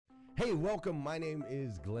Hey, welcome. My name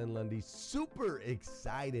is Glenn Lundy. Super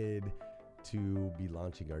excited to be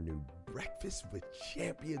launching our new Breakfast with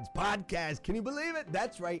Champions podcast. Can you believe it?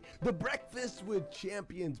 That's right. The Breakfast with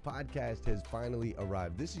Champions podcast has finally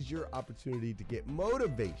arrived. This is your opportunity to get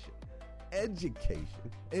motivation, education,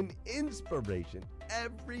 and inspiration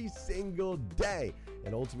every single day.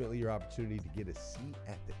 And ultimately, your opportunity to get a seat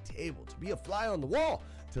at the table, to be a fly on the wall,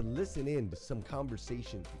 to listen in to some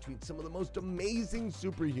conversations between some of the most amazing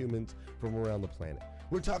superhumans from around the planet.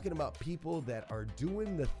 We're talking about people that are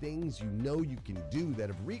doing the things you know you can do, that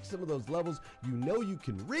have reached some of those levels you know you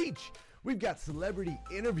can reach. We've got celebrity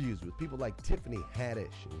interviews with people like Tiffany Haddish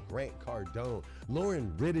and Grant Cardone,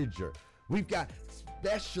 Lauren Rittiger. We've got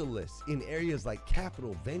specialists in areas like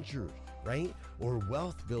capital ventures, right? Or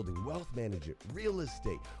wealth building, wealth management, real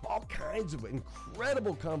estate, all kinds of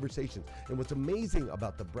incredible conversations. And what's amazing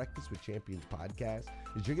about the Breakfast with Champions podcast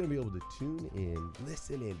is you're going to be able to tune in,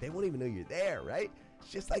 listen in. They won't even know you're there, right? It's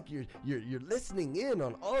just like you're listening in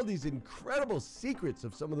on all these incredible secrets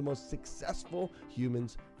of some of the most successful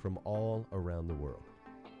humans from all around the world.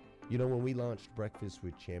 You know, when we launched Breakfast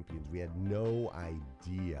with Champions, we had no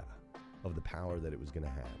idea of the power that it was going to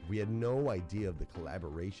have. We had no idea of the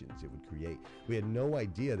collaborations it would create. We had no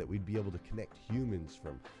idea that we'd be able to connect humans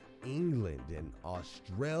from England and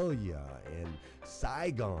Australia and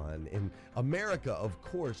Saigon and America, of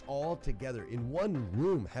course, all together in one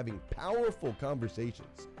room, having powerful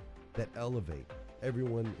conversations that elevate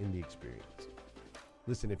everyone in the experience.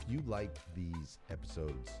 Listen, if you like these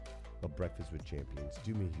episodes of Breakfast with Champions,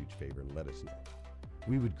 do me a huge favor and let us know.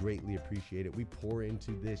 We would greatly appreciate it. We pour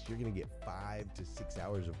into this. You're going to get 5 to 6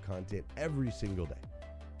 hours of content every single day,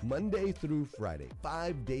 Monday through Friday,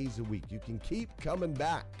 5 days a week. You can keep coming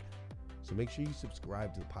back. So make sure you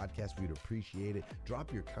subscribe to the podcast. We'd appreciate it.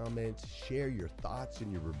 Drop your comments, share your thoughts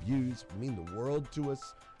and your reviews. It would mean the world to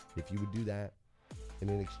us if you would do that. And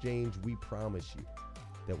in exchange, we promise you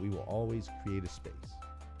that we will always create a space,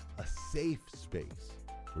 a safe space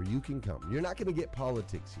where you can come. You're not going to get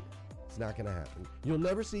politics here. It's not going to happen. You'll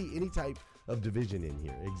never see any type of division in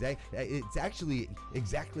here. It's actually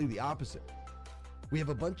exactly the opposite. We have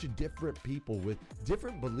a bunch of different people with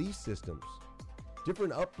different belief systems,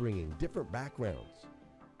 different upbringing, different backgrounds.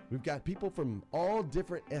 We've got people from all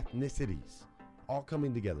different ethnicities all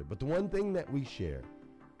coming together. But the one thing that we share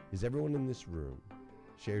is everyone in this room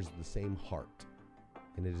shares the same heart.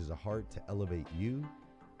 And it is a heart to elevate you,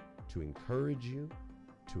 to encourage you,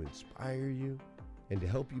 to inspire you, and to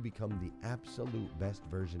help you become the absolute best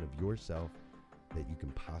version of yourself that you can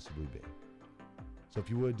possibly be. So if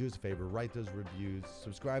you would, do us a favor, write those reviews,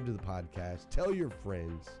 subscribe to the podcast, tell your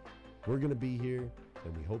friends. We're going to be here,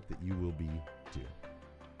 and we hope that you will be too.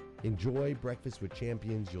 Enjoy Breakfast with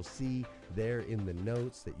Champions. You'll see there in the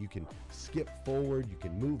notes that you can skip forward, you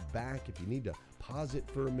can move back. If you need to pause it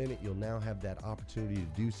for a minute, you'll now have that opportunity to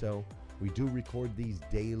do so. We do record these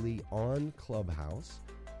daily on Clubhouse.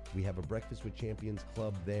 We have a Breakfast with Champions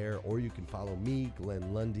club there, or you can follow me,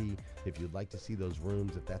 Glenn Lundy, if you'd like to see those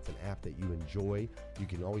rooms. If that's an app that you enjoy, you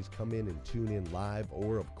can always come in and tune in live,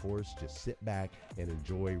 or of course, just sit back and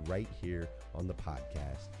enjoy right here on the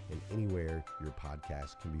podcast and anywhere your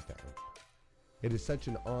podcast can be found. It is such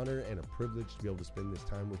an honor and a privilege to be able to spend this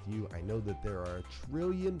time with you. I know that there are a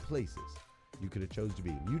trillion places you could have chose to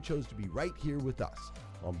be. You chose to be right here with us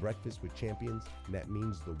on Breakfast with Champions, and that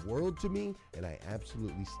means the world to me, and I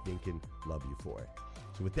absolutely stinking love you for it.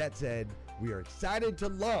 So with that said, we are excited to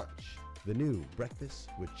launch the new Breakfast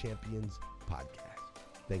with Champions podcast.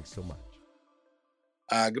 Thanks so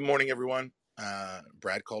much. Good morning, everyone.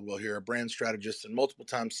 Brad Caldwell here, a brand strategist and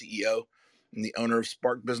multiple-time CEO and the owner of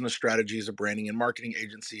Spark Business Strategies, a branding and marketing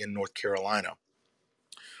agency in North Carolina.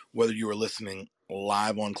 Whether you are listening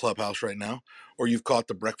live on Clubhouse right now, or you've caught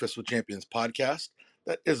the Breakfast with Champions podcast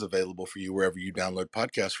that is available for you wherever you download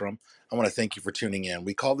podcasts from, I want to thank you for tuning in.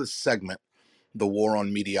 We call this segment The War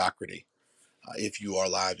on Mediocrity. If you are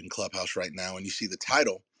live in Clubhouse right now and you see the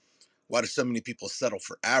title, Why Do So Many People Settle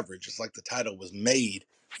for Average? It's like the title was made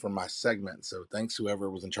for my segment. So thanks whoever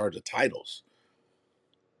was in charge of titles.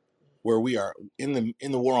 Where we are in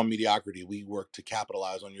the war on mediocrity, we work to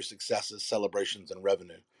capitalize on your successes, celebrations, and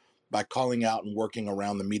revenue by calling out and working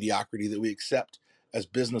around the mediocrity that we accept as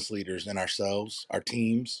business leaders in ourselves, our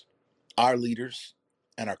teams, our leaders,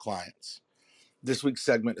 and our clients. This week's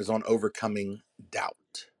segment is on overcoming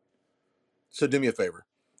doubt. So do me a favor,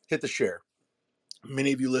 hit the share.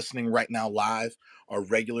 Many of you listening right now live are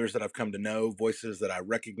regulars that I've come to know, voices that I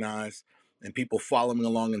recognize, and people following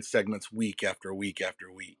along in segments week after week after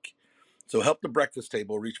week. So help the breakfast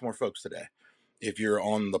table reach more folks today. If you're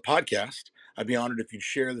on the podcast, I'd be honored if you'd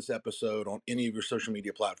share this episode on any of your social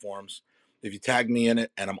media platforms. If you tag me in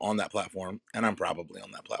it and I'm on that platform, and I'm probably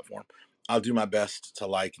on that platform, I'll do my best to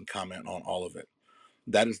like and comment on all of it.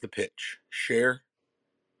 That is the pitch. Share,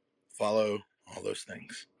 follow, all those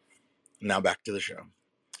things. Now back to the show.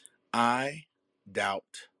 I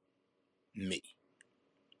doubt me.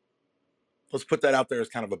 Let's put that out there as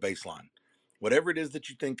kind of a baseline. Whatever it is that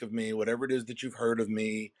you think of me, whatever it is that you've heard of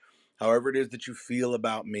me, however it is that you feel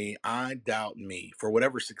about me, I doubt me. For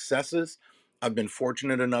whatever successes I've been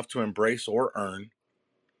fortunate enough to embrace or earn,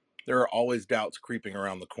 there are always doubts creeping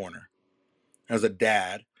around the corner. As a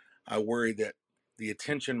dad, I worry that the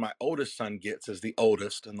attention my oldest son gets as the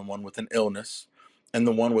oldest and the one with an illness and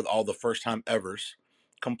the one with all the first-time evers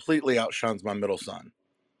completely outshines my middle son.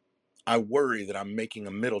 I worry that I'm making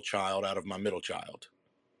a middle child out of my middle child.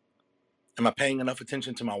 Am I paying enough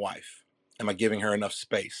attention to my wife? Am I giving her enough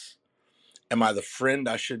space? Am I the friend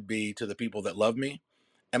I should be to the people that love me?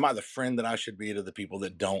 Am I the friend that I should be to the people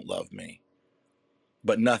that don't love me?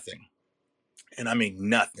 But nothing, and I mean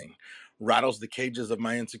nothing, rattles the cages of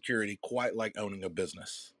my insecurity quite like owning a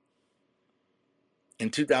business. In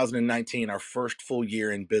 2019, our first full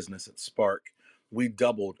year in business at Spark, we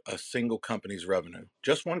doubled a single company's revenue.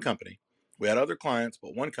 Just one company. We had other clients,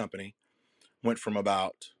 but one company went from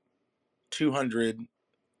about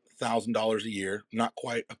 $200,000 a year, not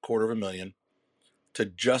quite $250,000, to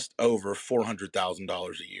just over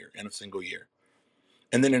 $400,000 a year in a single year.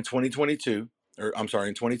 And then in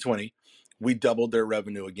 2020, we doubled their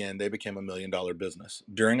revenue again. They became $1 million business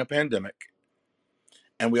during a pandemic.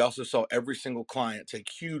 And we also saw every single client take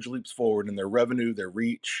huge leaps forward in their revenue, their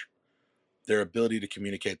reach, their ability to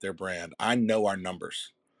communicate their brand. I know our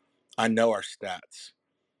numbers. I know our stats.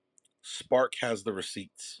 Spark has the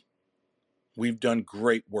receipts. We've done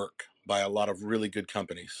great work by a lot of really good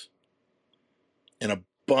companies in a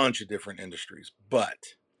bunch of different industries,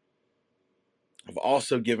 but I've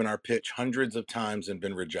also given our pitch hundreds of times and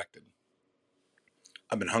been rejected.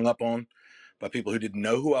 I've been hung up on by people who didn't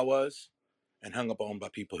know who I was and hung up on by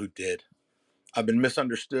people who did. I've been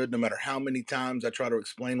misunderstood no matter how many times I try to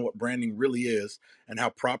explain what branding really is and how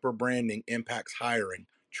proper branding impacts hiring,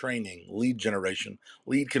 training, lead generation,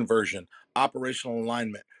 lead conversion, operational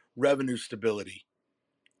alignment, revenue stability,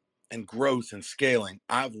 and growth and scaling.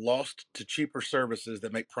 I've lost to cheaper services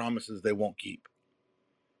that make promises they won't keep.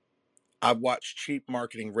 I've watched cheap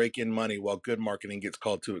marketing rake in money while good marketing gets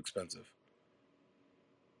called too expensive.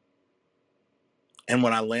 And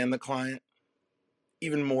when I land the client,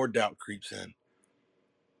 even more doubt creeps in.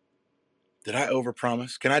 Did I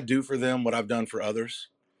overpromise? Can I do for them what I've done for others?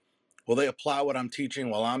 Will they apply what I'm teaching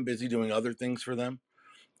while I'm busy doing other things for them?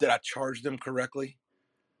 Did I charge them correctly?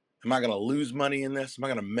 Am I going to lose money in this? Am I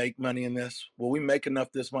going to make money in this? Will we make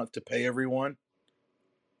enough this month to pay everyone?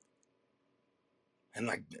 And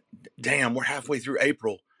like, damn, we're halfway through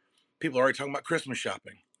April. People are already talking about Christmas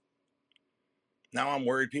shopping. Now I'm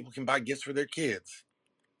worried people can buy gifts for their kids.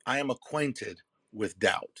 I am acquainted with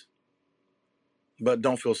doubt. But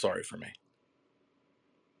don't feel sorry for me.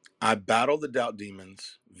 I battle the doubt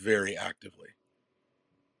demons very actively.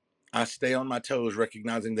 I stay on my toes,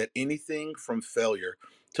 recognizing that anything from failure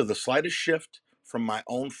to the slightest shift from my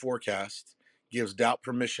own forecast gives doubt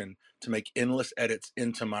permission to make endless edits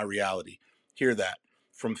into my reality. Hear that.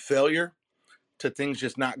 From failure to things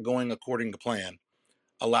just not going according to plan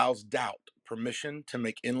allows doubt permission to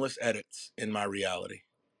make endless edits in my reality.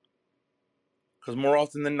 Because more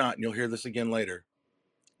often than not, and you'll hear this again later,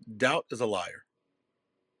 doubt is a liar.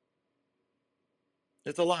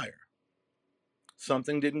 It's a liar.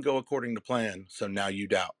 Something didn't go according to plan, so now you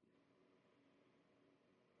doubt.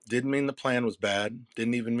 Didn't mean the plan was bad.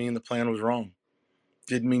 Didn't even mean the plan was wrong.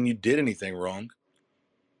 Didn't mean you did anything wrong.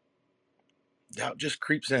 Doubt just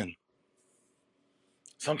creeps in.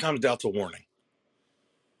 Sometimes doubt's a warning.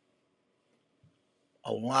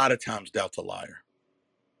 A lot of times doubt's a liar.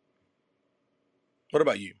 What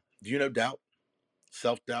about you? Do you know doubt?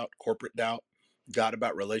 Self-doubt, corporate doubt, doubt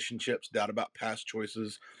about relationships, doubt about past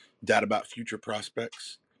choices, doubt about future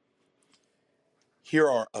prospects? Here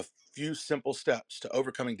are a few simple steps to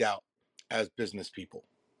overcoming doubt as business people.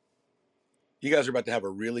 You guys are about to have a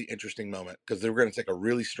really interesting moment because we're going to take a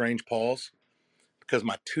really strange pause because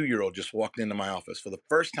my 2-year-old just walked into my office for the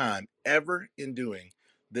first time ever in doing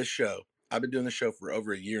this show. I've been doing this show for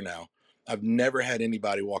over a year now. I've never had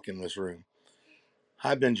anybody walk in this room.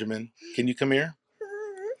 Hi, Benjamin. Can you come here?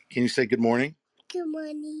 Can you say good morning? Good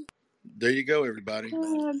morning. There you go, everybody. Good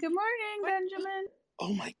morning, Benjamin.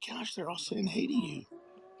 Oh my gosh, they're all saying hey to you.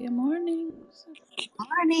 Good morning.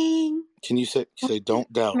 Morning. Can you say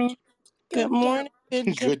don't doubt? Good morning,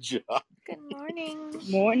 Benjamin. Good job. Good morning.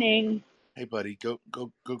 Morning. Hey, buddy, go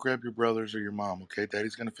grab your brothers or your mom, okay?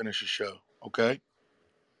 Daddy's gonna finish the show, okay?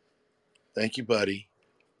 Thank you, buddy.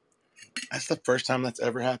 That's the first time that's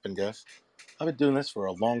ever happened, Gus. I've been doing this for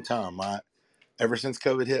a long time. Ever since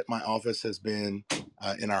COVID hit, my office has been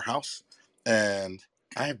in our house, and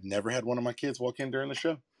I have never had one of my kids walk in during the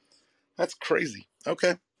show. That's crazy.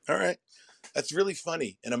 Okay, all right. That's really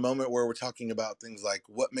funny in a moment where we're talking about things like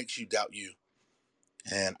what makes you doubt you.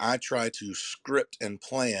 And I try to script and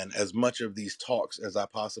plan as much of these talks as I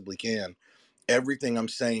possibly can. Everything I'm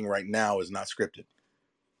saying right now is not scripted.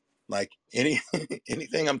 Like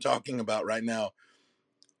anything I'm talking about right now,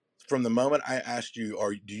 from the moment I asked you,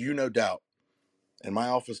 or do you know doubt? And my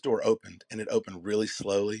office door opened, and it opened really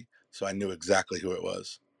slowly, so I knew exactly who it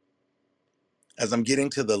was. As I'm getting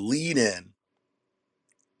to the lead in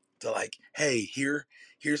to like, hey,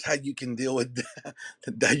 here's how you can deal with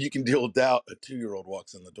that. You can deal with doubt. A 2-year-old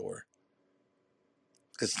walks in the door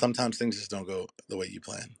because sometimes things just don't go the way you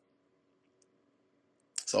plan.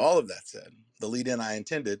 So all of that said, the lead in I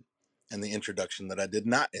intended and the introduction that I did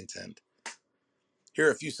not intend. Here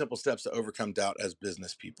are a few simple steps to overcome doubt as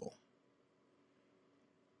business people.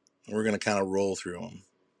 We're going to kind of roll through them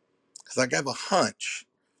because I have a hunch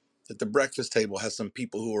that the breakfast table has some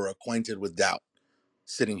people who are acquainted with doubt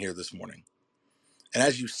sitting here this morning. And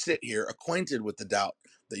as you sit here acquainted with the doubt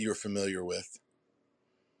that you're familiar with,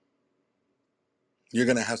 you're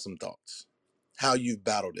going to have some thoughts. How you've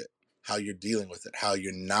battled it, how you're dealing with it, how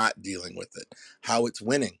you're not dealing with it, how it's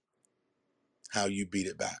winning, how you beat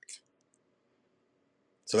it back.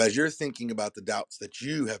 So as you're thinking about the doubts that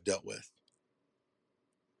you have dealt with,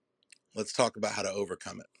 let's talk about how to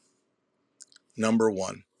overcome it. Number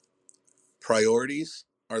 1, priorities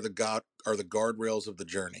are the guardrails of the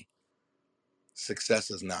journey. Success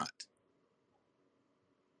is not.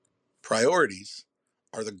 Priorities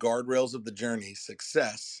are the guardrails of the journey.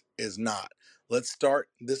 Success is not. Let's start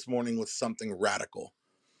this morning with something radical.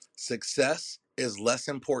 Success is less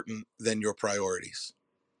important than your priorities.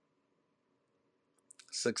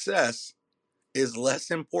 Success is less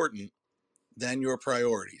important than your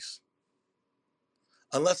priorities.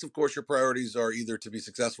 Unless, of course, your priorities are either to be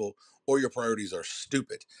successful or your priorities are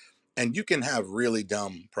stupid. And you can have really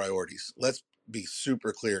dumb priorities. Let's be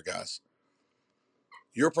super clear, guys.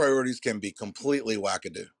 Your priorities can be completely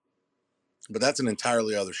wackadoo. But that's an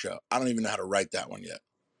entirely other show. I don't even know how to write that one yet.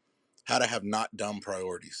 How to have not dumb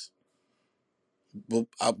priorities. Well,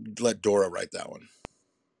 I'll let Dora write that one.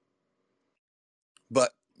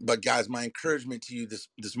 But guys, my encouragement to you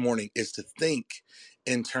this morning is to think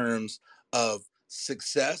in terms of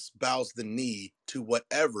success bows the knee to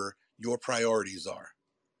whatever your priorities are.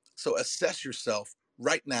 So assess yourself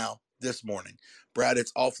right now this morning. Brad,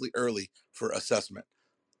 it's awfully early for assessment.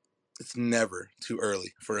 It's never too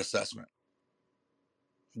early for assessment.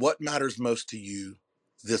 What matters most to you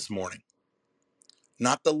this morning?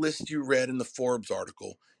 Not the list you read in the Forbes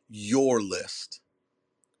article, your list.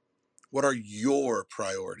 What are your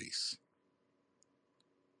priorities?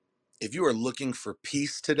 If you are looking for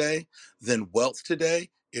peace today, then wealth today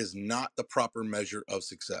is not the proper measure of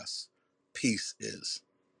success. Peace is.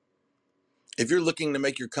 If you're looking to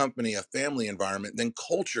make your company a family environment, then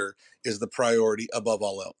culture is the priority above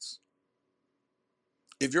all else.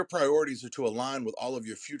 If your priorities are to align with all of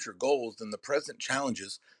your future goals, then the present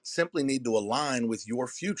challenges simply need to align with your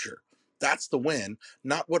future. That's the win,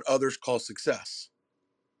 not what others call success.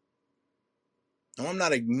 Now, I'm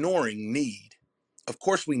not ignoring need. Of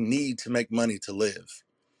course, we need to make money to live.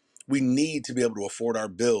 We need to be able to afford our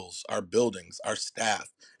bills, our buildings, our staff,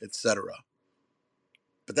 etc.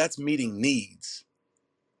 But that's meeting needs,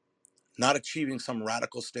 not achieving some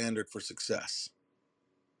radical standard for success.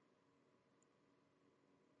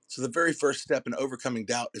 So the very first step in overcoming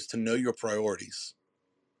doubt is to know your priorities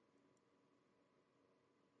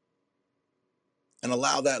and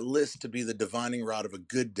allow that list to be the divining rod of a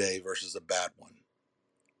good day versus a bad one.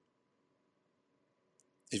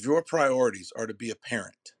 If your priorities are to be a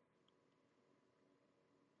parent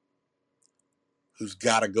who's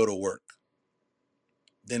got to go to work,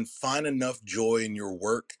 then find enough joy in your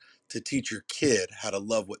work to teach your kid how to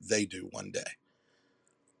love what they do one day.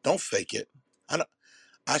 Don't fake it.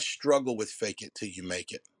 I struggle with fake it till you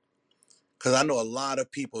make it, because I know a lot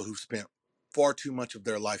of people who spent far too much of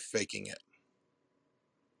their life faking it.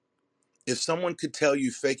 If someone could tell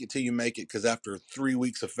you fake it till you make it, because after 3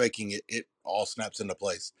 weeks of faking it, it all snaps into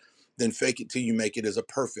place, then fake it till you make it is a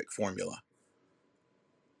perfect formula.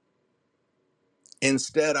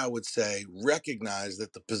 Instead, I would say recognize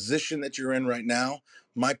that the position that you're in right now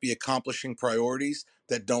might be accomplishing priorities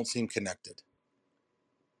that don't seem connected.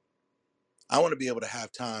 I want to be able to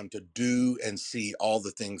have time to do and see all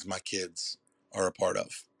the things my kids are a part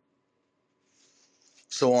of.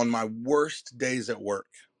 So on my worst days at work,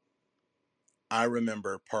 I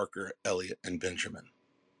remember Parker, Elliot, and Benjamin.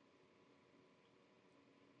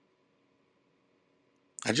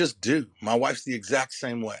 I just do. My wife's the exact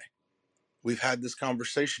same way. We've had this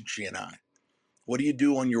conversation, she and I. What do you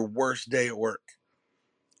do on your worst day at work?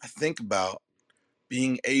 I think about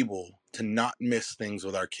being able to not miss things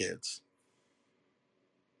with our kids.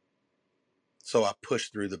 So I push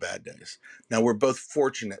through the bad days. Now, we're both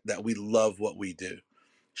fortunate that we love what we do.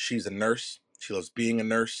 She's a nurse. She loves being a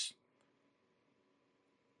nurse.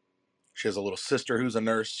 She has a little sister who's a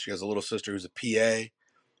nurse. She has a little sister who's a PA.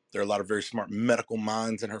 There are a lot of very smart medical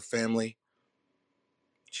minds in her family.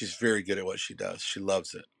 She's very good at what she does. She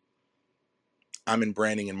loves it. I'm in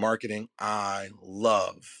branding and marketing. I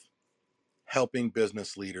love helping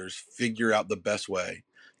business leaders figure out the best way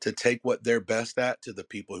to take what they're best at to the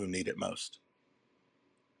people who need it most.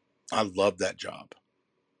 I love that job.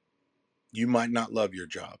 You might not love your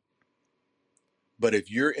job, but if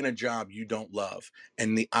you're in a job you don't love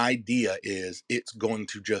and the idea is it's going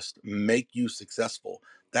to just make you successful,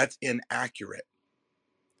 that's inaccurate.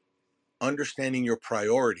 Understanding your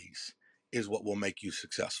priorities is what will make you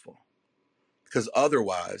successful, because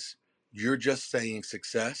otherwise you're just saying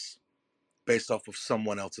success based off of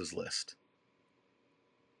someone else's list.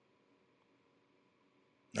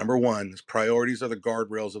 Number one, priorities are the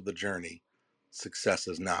guardrails of the journey. Success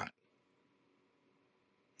is not.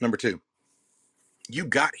 Number two, you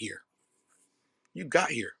got here. You got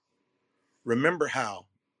here. Remember how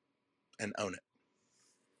and own it.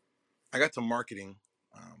 I got to marketing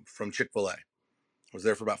from Chick-fil-A. I was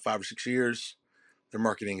there for about 5 or 6 years. Their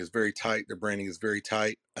marketing is very tight. Their branding is very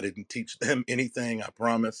tight. I didn't teach them anything, I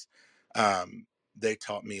promise. They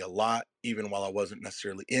taught me a lot, even while I wasn't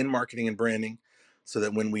necessarily in marketing and branding, so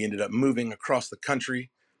that when we ended up moving across the country,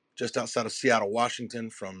 just outside of Seattle, Washington,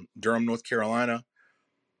 from Durham, North Carolina,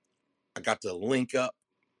 I got to link up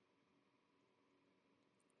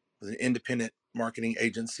with an independent marketing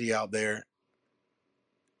agency out there.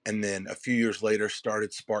 And then a few years later,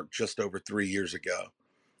 started Spark just over 3 years ago.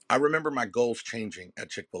 I remember my goals changing at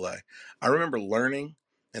Chick-fil-A. I remember learning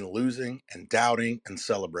and losing and doubting and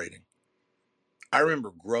celebrating. I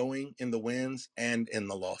remember growing in the wins and in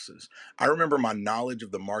the losses. I remember my knowledge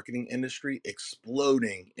of the marketing industry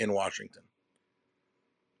exploding in Washington.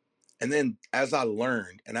 And then as I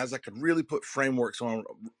learned and as I could really put frameworks on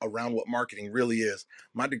around what marketing really is,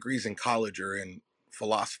 my degrees in college are in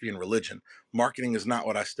philosophy and religion. Marketing is not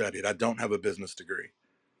what I studied. I don't have a business degree.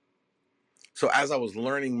 So as I was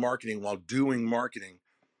learning marketing while doing marketing,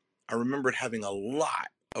 I remembered having a lot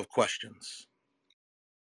of questions.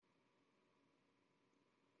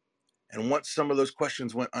 And once some of those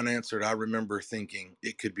questions went unanswered, I remember thinking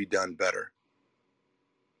it could be done better.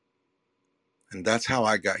 And that's how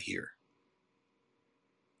I got here.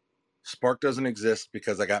 Spark doesn't exist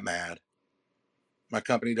because I got mad. My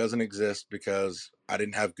company doesn't exist because I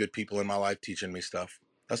didn't have good people in my life teaching me stuff.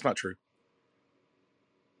 That's not true.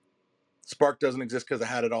 Spark doesn't exist because I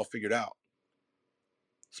had it all figured out.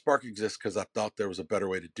 Spark exists because I thought there was a better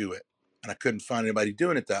way to do it, and I couldn't find anybody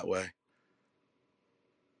doing it that way.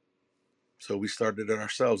 So we started it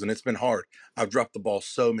ourselves, and it's been hard. I've dropped the ball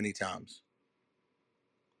so many times,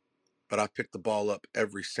 but I've picked the ball up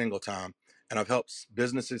every single time, and I've helped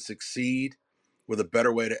businesses succeed with a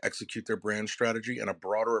better way to execute their brand strategy and a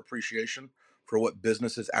broader appreciation for what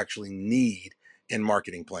businesses actually need in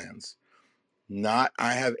marketing plans. Not,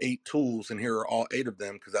 I have 8 tools and here are all 8 of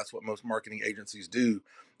them, because that's what most marketing agencies do.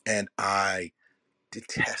 And I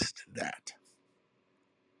detest that.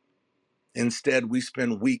 Instead, we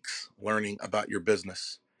spend weeks learning about your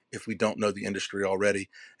business if we don't know the industry already.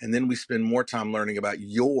 And then we spend more time learning about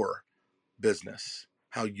your business,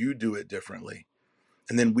 how you do it differently.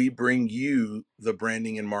 And then we bring you the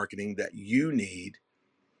branding and marketing that you need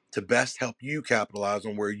to best help you capitalize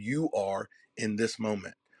on where you are in this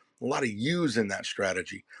moment. A lot of yous in that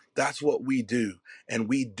strategy. That's what we do. And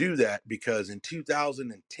we do that because in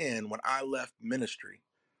 2010, when I left ministry,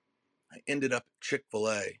 I ended up at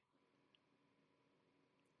Chick-fil-A.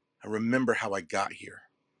 I remember how I got here.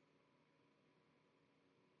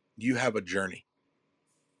 You have a journey.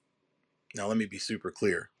 Now, let me be super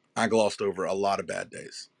clear. I glossed over a lot of bad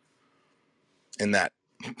days. And that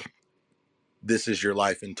this is your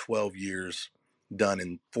life in 12 years done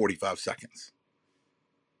in 45 seconds.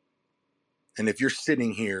 And if you're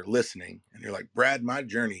sitting here listening and you're like, Brad, my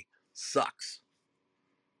journey sucks,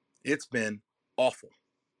 it's been awful,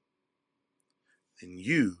 and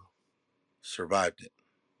you survived it.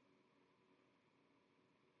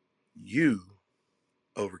 You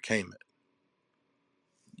overcame it.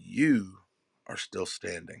 You are still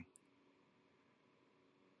standing.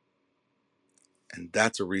 And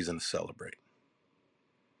that's a reason to celebrate.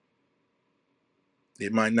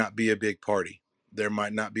 It might not be a big party. There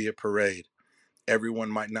might not be a parade. Everyone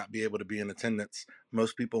might not be able to be in attendance.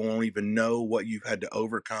 Most people won't even know what you've had to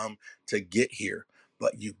overcome to get here,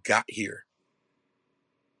 but you got here.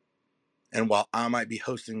 And while I might be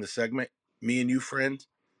hosting the segment, me and you, friend,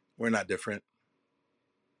 we're not different.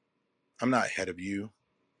 I'm not ahead of you.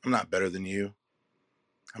 I'm not better than you.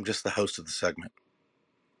 I'm just the host of the segment.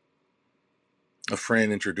 A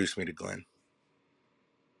friend introduced me to Glenn,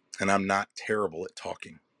 and I'm not terrible at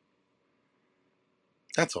talking.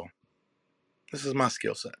 That's all. This is my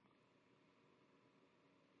skill set.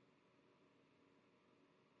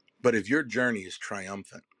 But if your journey is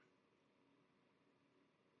triumphant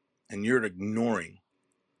and you're ignoring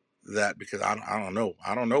that, because I don't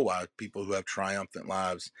know why people who have triumphant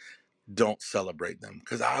lives don't celebrate them,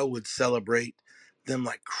 because I would celebrate them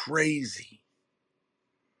like crazy.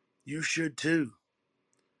 You should too.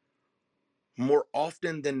 More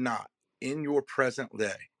often than not, in your present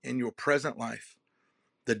day, in your present life,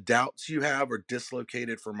 the doubts you have are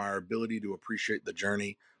dislocated from our ability to appreciate the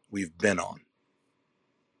journey we've been on.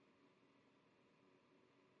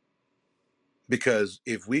 Because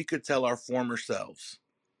if we could tell our former selves,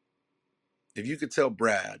 if you could tell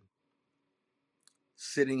Brad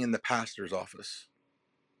sitting in the pastor's office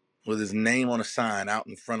with his name on a sign out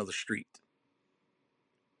in front of the street,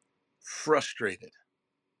 frustrated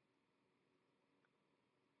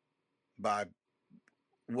by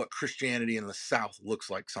what Christianity in the South looks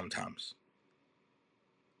like sometimes,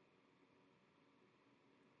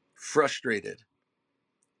 frustrated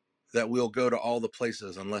that we'll go to all the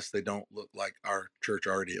places unless they don't look like our church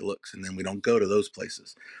already looks, and then we don't go to those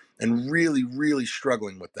places, and really, really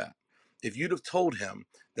struggling with that. If you'd have told him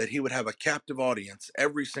that he would have a captive audience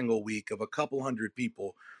every single week of a couple hundred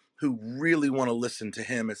people who really want to listen to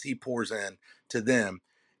him as he pours in to them,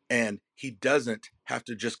 and he doesn't have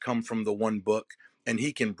to just come from the one book, and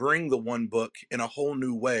he can bring the one book in a whole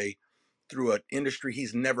new way through an industry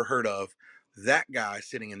he's never heard of, that guy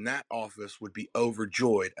sitting in that office would be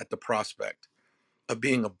overjoyed at the prospect of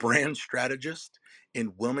being a brand strategist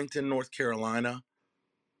in Wilmington, North Carolina,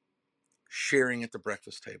 sharing at the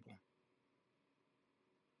breakfast table.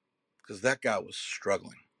 Because that guy was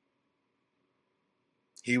struggling.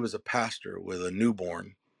 He was a pastor with a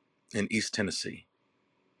newborn in East Tennessee.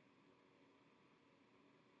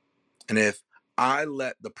 And if I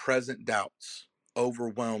let the present doubts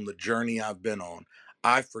overwhelm the journey I've been on,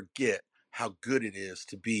 I forget how good it is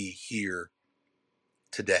to be here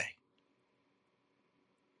today.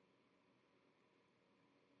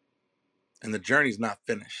 And the journey's not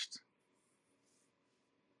finished.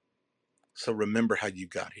 So remember how you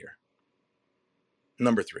got here.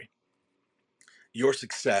 Number 3, your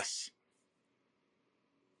success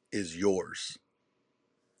is yours.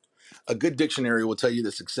 A good dictionary will tell you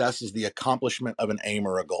that success is the accomplishment of an aim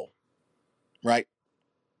or a goal, right?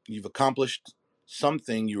 You've accomplished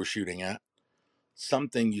something you were shooting at,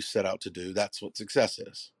 something you set out to do. That's what success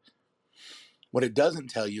is. What it doesn't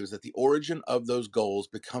tell you is that the origin of those goals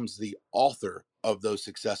becomes the author of those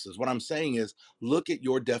successes. What I'm saying is, look at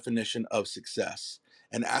your definition of success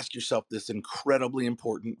and ask yourself this incredibly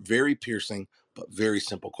important, very piercing, but very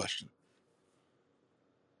simple question.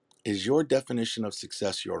 Is your definition of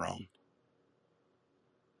success your own?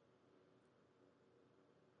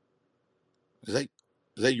 Is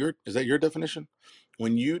that your definition?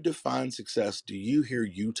 When you define success, do you hear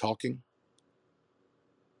you talking?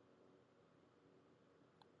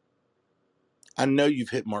 I know you've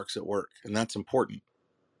hit marks at work, and that's important.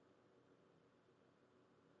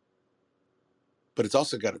 But it's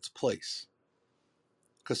also got its place,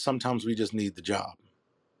 because sometimes we just need the job.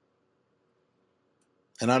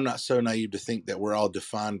 And I'm not so naive to think that we're all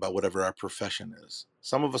defined by whatever our profession is.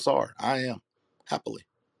 Some of us are. I am, happily.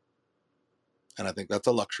 And I think that's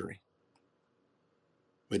a luxury.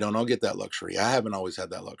 We don't all get that luxury. I haven't always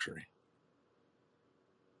had that luxury.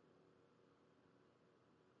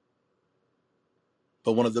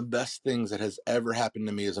 But one of the best things that has ever happened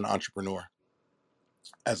to me as an entrepreneur,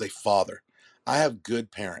 as a father, I have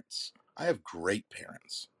good parents. I have great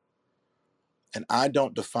parents. And I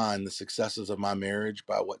don't define the successes of my marriage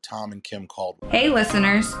by what Tom and Kim called. Hey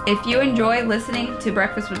listeners, if you enjoy listening to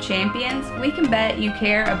Breakfast with Champions, we can bet you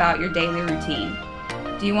care about your daily routine.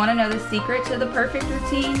 Do you want to know the secret to the perfect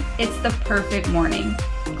routine? It's the perfect morning.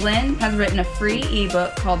 Glenn has written a free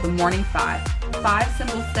ebook called The Morning 5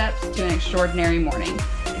 simple steps to an extraordinary morning.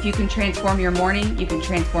 If you can transform your morning, you can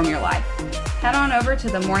transform your life. Head on over to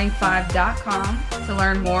themorning5.com to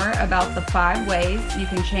learn more about the 5 ways you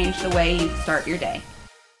can change the way you start your day.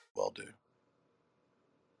 Well, do.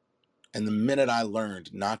 And the minute I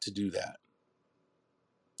learned not to do that,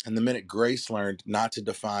 and the minute Grace learned not to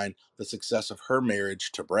define the success of her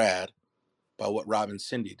marriage to Brad by what Rob and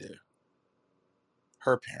Cindy do,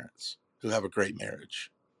 her parents, who have a great marriage.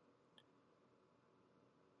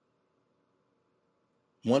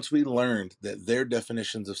 Once we learned that their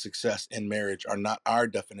definitions of success in marriage are not our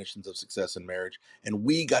definitions of success in marriage, and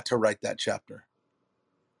we got to write that chapter,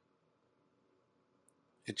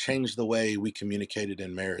 it changed the way we communicated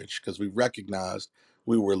in marriage, because we recognized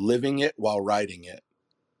we were living it while writing it.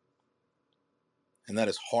 And that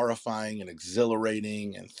is horrifying and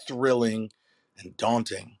exhilarating and thrilling and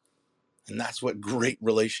daunting. And that's what great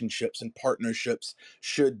relationships and partnerships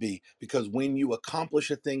should be, because when you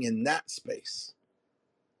accomplish a thing in that space,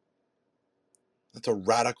 that's a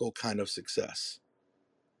radical kind of success.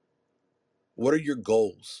 What are your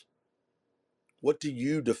goals? What do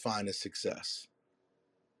you define as success?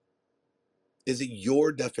 Is it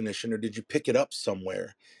your definition, or did you pick it up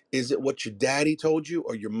somewhere? Is it what your daddy told you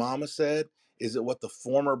or your mama said? Is it what the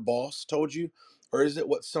former boss told you? Or is it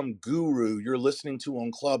what some guru you're listening to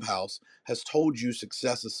on Clubhouse has told you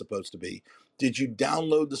success is supposed to be? Did you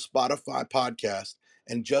download the Spotify podcast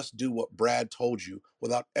and just do what Brad told you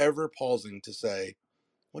without ever pausing to say,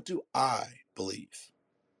 what do I believe?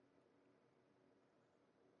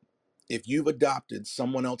 If you've adopted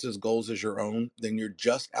someone else's goals as your own, then you're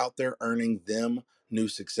just out there earning them new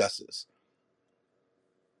successes.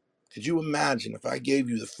 Could you imagine if I gave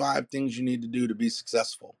you the 5 things you need to do to be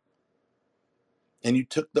successful, and you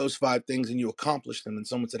took those 5 things and you accomplished them, and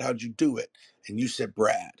someone said, how'd you do it? And you said,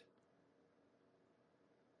 Brad.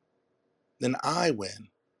 Then I win.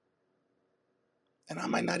 And I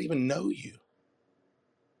might not even know you.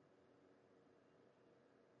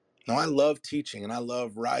 Now, I love teaching and I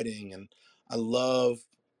love writing and I love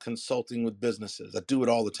consulting with businesses. I do it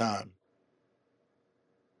all the time.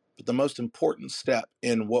 But the most important step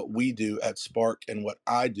in what we do at Spark and what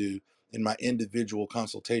I do in my individual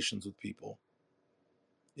consultations with people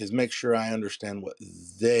is make sure I understand what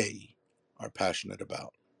they are passionate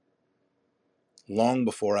about long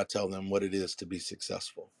before I tell them what it is to be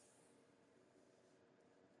successful.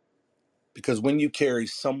 Because when you carry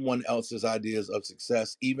someone else's ideas of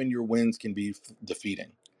success, even your wins can be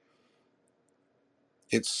defeating.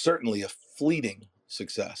 It's certainly a fleeting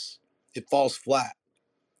success. It falls flat.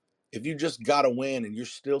 If you just got a win and you're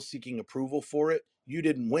still seeking approval for it, you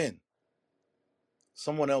didn't win.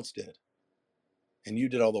 Someone else did. And you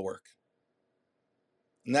did all the work.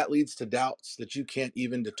 And that leads to doubts that you can't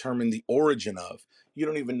even determine the origin of. You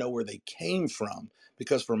don't even know where they came from,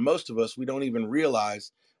 because for most of us, we don't even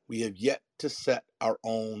realize we have yet to set our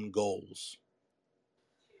own goals.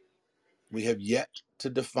 We have yet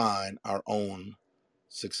to define our own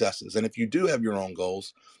successes. And if you do have your own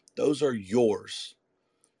goals, those are yours.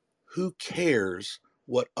 Who cares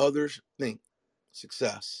what others think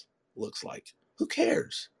success looks like? Who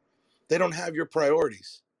cares? They don't have your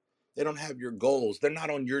priorities. They don't have your goals. They're not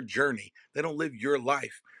on your journey. They don't live your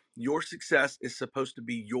life. Your success is supposed to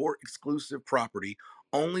be your exclusive property,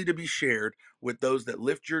 only to be shared with those that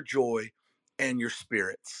lift your joy and your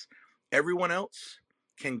spirits. Everyone else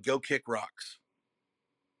can go kick rocks.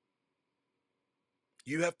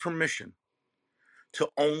 You have permission to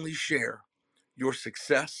only share your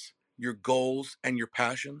success, your goals, and your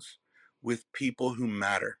passions with people who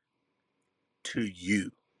matter to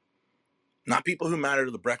you, not people who matter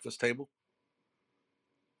to the breakfast table.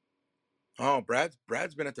 Oh,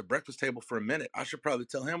 Brad's been at the breakfast table for a minute. I should probably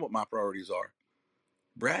tell him what my priorities are.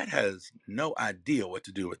 Brad has no idea what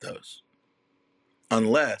to do with those.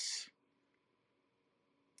 Unless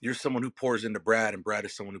you're someone who pours into Brad and Brad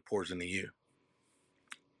is someone who pours into you.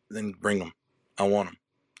 Then bring them. I want them.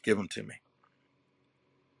 Give them to me.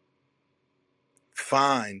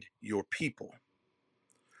 Find your people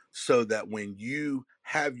so that when you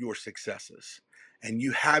have your successes and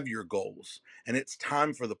you have your goals and it's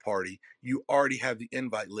time for the party, you already have the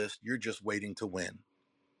invite list. You're just waiting to win.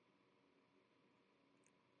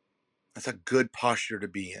 That's a good posture to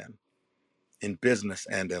be in business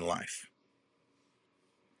and in life.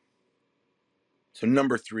 So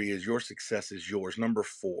number 3 is your success is yours. Number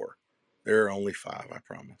 4, there are only 5, I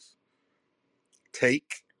promise.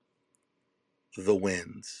 Take the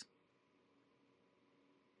wins.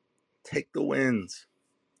 Take the wins.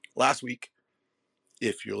 Last week,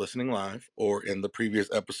 if you're listening live or in the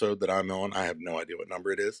previous episode that I'm on, I have no idea what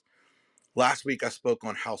number it is. Last week, I spoke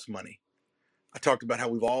on house money. I talked about how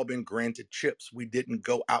we've all been granted chips we didn't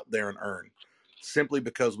go out there and earn simply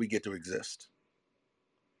because we get to exist.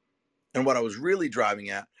 And what I was really driving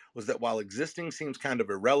at was that while existing seems kind of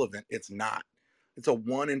irrelevant, it's not. It's a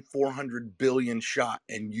 1 in 400 billion shot,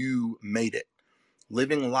 and you made it.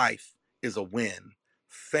 Living life is a win.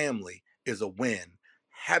 Family is a win.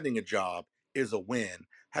 Having a job is a win.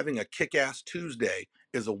 Having a kick-ass Tuesday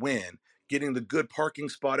is a win. Getting the good parking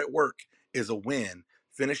spot at work is a win.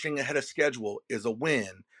 Finishing ahead of schedule is a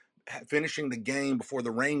win. Finishing the game before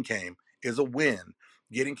the rain came is a win.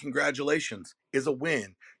 Getting congratulations is a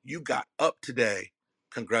win. You got up today.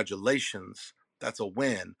 Congratulations. That's a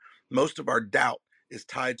win. Most of our doubt is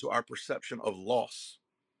tied to our perception of loss.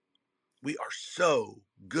 We are so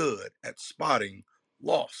good at spotting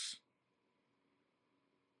loss.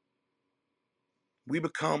 We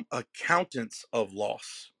become accountants of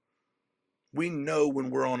loss. We know when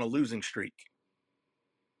we're on a losing streak.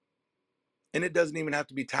 And it doesn't even have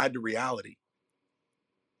to be tied to reality.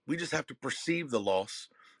 We just have to perceive the loss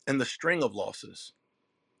and the string of losses.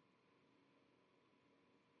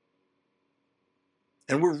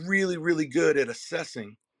 And we're really, really good at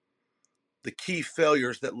assessing the key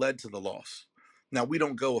failures that led to the loss. Now, we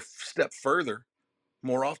don't go a step further.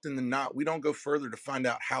 More often than not, we don't go further to find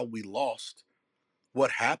out how we lost,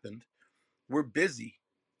 what happened. We're busy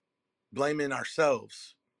blaming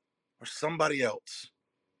ourselves or somebody else.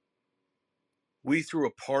 We threw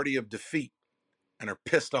a party of defeat and are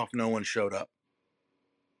pissed off no one showed up.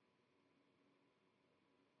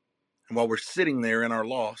 And while we're sitting there in our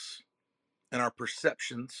loss and our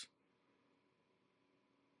perceptions,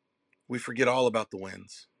 we forget all about the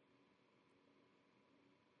wins.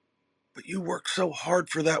 But you worked so hard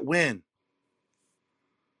for that win.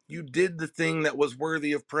 You did the thing that was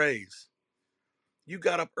worthy of praise. You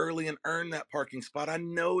got up early and earned that parking spot. I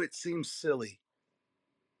know it seems silly,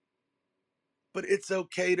 but it's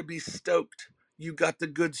okay to be stoked. You got the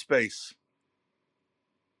good space.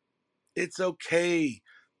 It's okay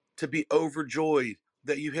to be overjoyed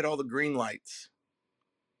that you hit all the green lights,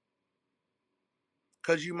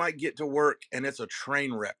 because you might get to work and it's a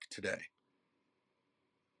train wreck today.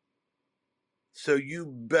 So you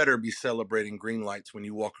better be celebrating green lights when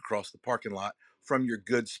you walk across the parking lot from your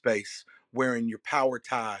good space, wearing your power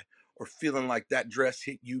tie or feeling like that dress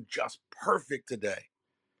hit you just perfect today.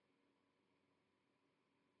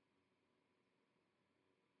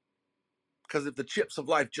 Because if the chips of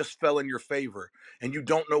life just fell in your favor and you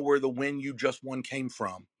don't know where the win you just won came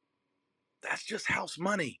from, that's just house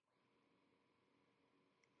money.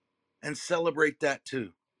 And celebrate that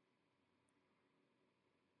too.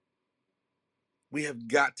 We have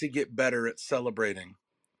got to get better at celebrating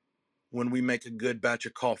when we make a good batch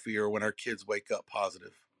of coffee or when our kids wake up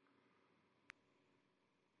positive.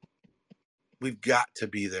 We've got to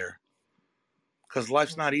be there, because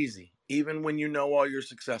life's not easy. Even when you know all your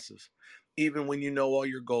successes, even when you know all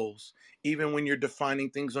your goals, even when you're defining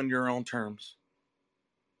things on your own terms,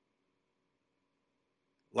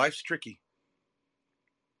 life's tricky.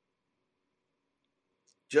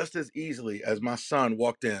 Just as easily as my son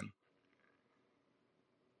walked in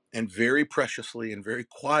and very preciously and very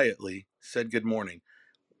quietly said good morning,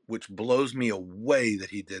 which blows me away that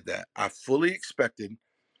he did that. I fully expected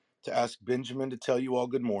to ask Benjamin to tell you all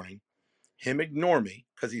good morning, him ignore me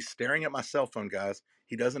because he's staring at my cell phone, guys.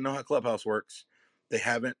 He doesn't know how Clubhouse works. It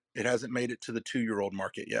hasn't made it to the 2-year-old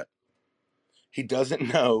market yet. He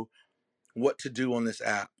doesn't know what to do on this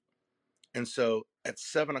app. And so at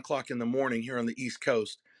 7 o'clock in the morning here on the East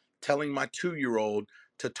Coast, telling my 2-year-old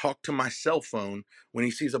to talk to my cell phone when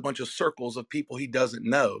he sees a bunch of circles of people he doesn't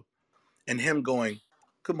know, and him going,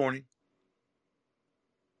 good morning.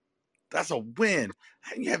 That's a win.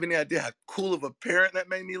 You have any idea how cool of a parent that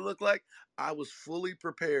made me look like? I was fully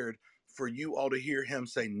prepared for you all to hear him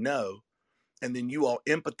say no, and then you all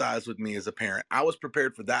empathize with me as a parent. I was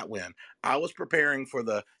prepared for that win. I was preparing for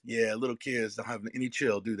the, little kids don't have any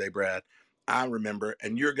chill, do they, Brad? I remember,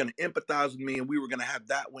 and you're going to empathize with me, and we were going to have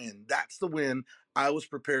that win. That's the win I was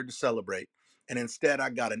prepared to celebrate. And instead, I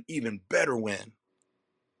got an even better win.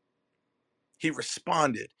 He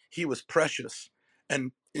responded. He was precious.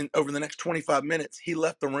 And over the next 25 minutes, he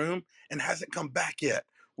left the room and hasn't come back yet,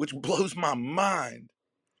 which blows my mind.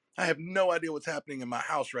 I have no idea what's happening in my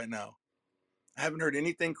house right now. I haven't heard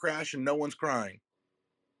anything crash and no one's crying.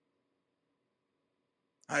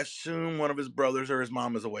 I assume one of his brothers or his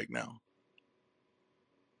mom is awake now.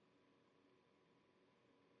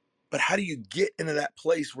 But how do you get into that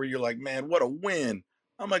place where you're like, man, what a win.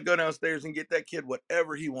 I'm going to go downstairs and get that kid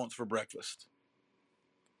whatever he wants for breakfast?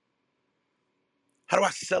 How do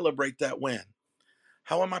I celebrate that win?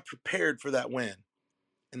 How am I prepared for that win?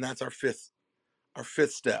 And that's our fifth Our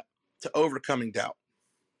fifth step to overcoming doubt.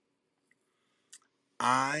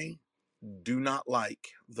 I do not like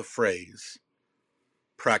the phrase,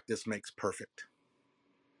 practice makes perfect.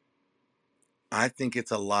 I think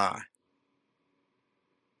it's a lie.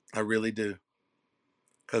 I really do.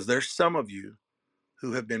 Because there's some of you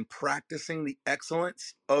who have been practicing the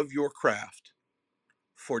excellence of your craft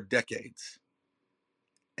for decades,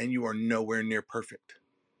 and you are nowhere near perfect.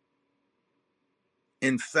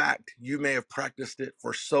 In fact, you may have practiced it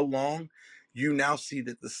for so long, you now see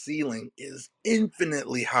that the ceiling is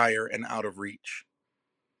infinitely higher and out of reach.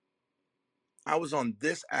 I was on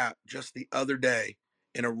this app just the other day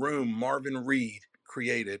in a room Marvin Reed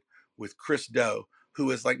created with Chris Do, who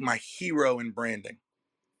is like my hero in branding.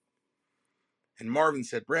 And Marvin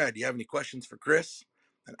said, Brad, do you have any questions for Chris?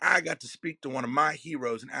 And I got to speak to one of my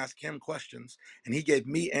heroes and ask him questions. And he gave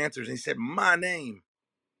me answers. And he said, my name.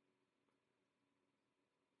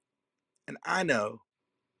 And I know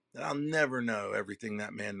that I'll never know everything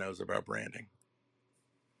that man knows about branding.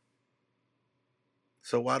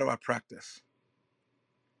 So why do I practice?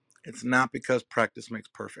 It's not because practice makes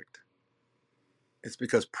perfect. It's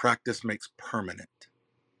because practice makes permanent.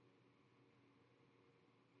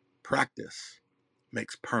 Practice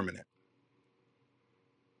makes permanent.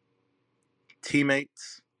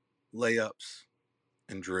 Teammates, layups,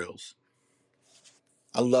 and drills.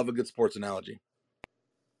 I love a good sports analogy.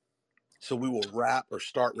 So we will wrap or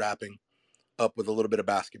start wrapping up with a little bit of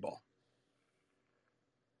basketball.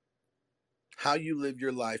 How you live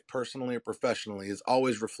your life personally or professionally is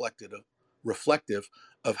always reflective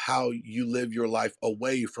of how you live your life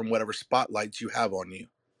away from whatever spotlights you have on you.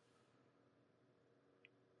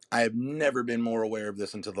 I have never been more aware of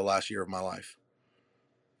this until the last year of my life.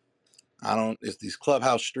 It's these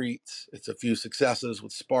clubhouse streets. It's a few successes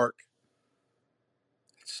with Spark.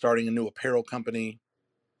 It's starting a new apparel company.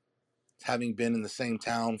 It's having been in the same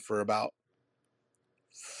town for about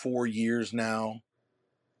 4 years now,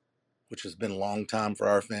 which has been a long time for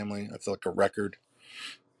our family. That's like a record.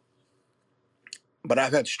 But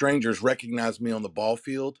I've had strangers recognize me on the ball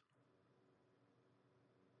field.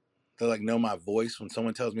 They like know my voice. When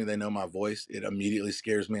someone tells me they know my voice, it immediately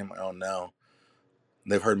scares me. I'm like, oh no.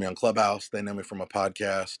 They've heard me on Clubhouse. They know me from a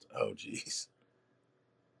podcast. Oh geez.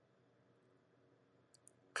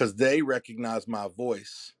 Because they recognize my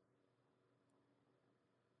voice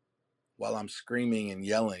while I'm screaming and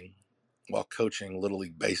yelling while coaching Little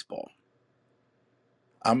League Baseball.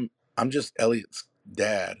 I'm just Elliot's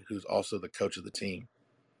dad, who's also the coach of the team.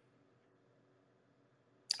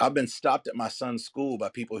 I've been stopped at my son's school by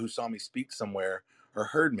people who saw me speak somewhere or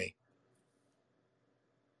heard me.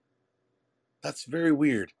 That's very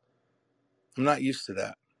weird. I'm not used to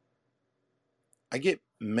that. I get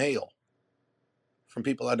mail from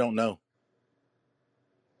people I don't know.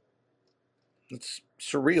 It's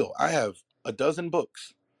surreal. I have a dozen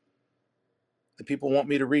books that people want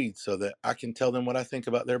me to read so that I can tell them what I think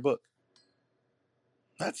about their book.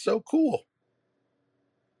 That's so cool.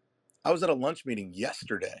 I was at a lunch meeting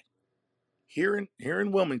yesterday here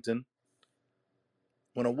in Wilmington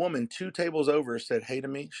when a woman 2 tables over said hey to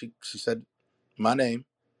me. She said my name,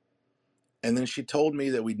 and then she told me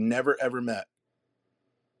that we'd never ever met,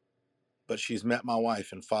 but she's met my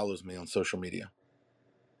wife and follows me on social media.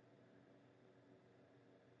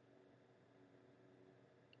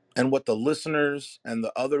 And what the listeners and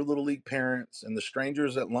the other Little League parents and the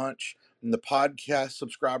strangers at lunch and the podcast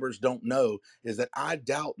subscribers don't know is that I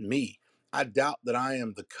doubt me. I doubt that I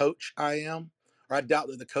am the coach I am, or I doubt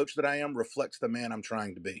that the coach that I am reflects the man I'm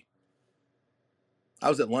trying to be. I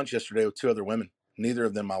was at lunch yesterday with 2 other women, neither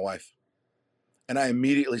of them my wife. And I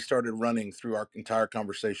immediately started running through our entire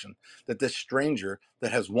conversation that this stranger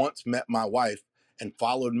that has once met my wife and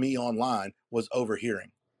followed me online was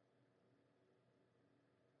overhearing.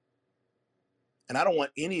 And I don't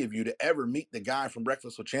want any of you to ever meet the guy from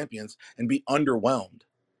Breakfast with Champions and be underwhelmed.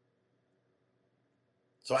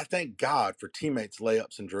 So I thank God for teammates,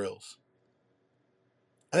 layups, and drills.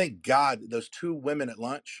 I thank God that those 2 women at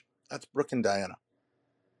lunch, that's Brooke and Diana.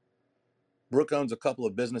 Brooke owns a couple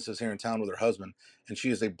of businesses here in town with her husband, and she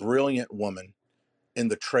is a brilliant woman in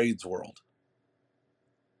the trades world.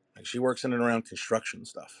 Like, she works in and around construction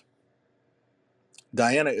stuff.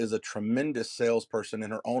 Diana is a tremendous salesperson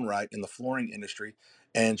in her own right in the flooring industry,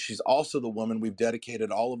 and she's also the woman we've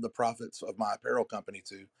dedicated all of the profits of my apparel company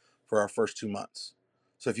to for our first 2 months.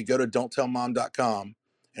 So if you go to don'ttellmom.com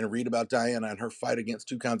and read about Diana and her fight against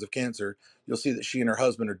 2 kinds of cancer, you'll see that she and her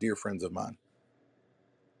husband are dear friends of mine.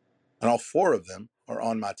 And all 4 of them are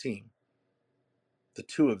on my team. The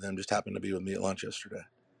 2 of them just happened to be with me at lunch yesterday.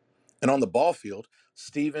 And on the ball field,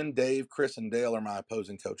 Stephen, Dave, Chris, and Dale are my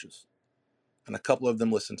opposing coaches. and a couple of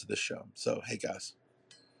them listen to this show. So, hey guys,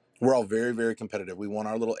 we're all very, very competitive. We want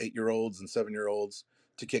our little 8-year-olds and 7-year-olds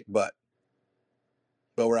to kick butt,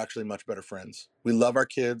 but we're actually much better friends. We love our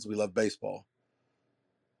kids. We love baseball,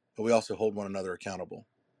 but we also hold one another accountable.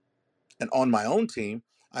 And on my own team,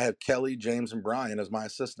 I have Kelly, James, and Brian as my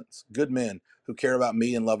assistants, good men who care about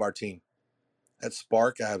me and love our team. At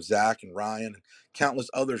Spark, I have Zach and Ryan and countless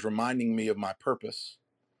others reminding me of my purpose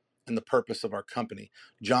and the purpose of our company.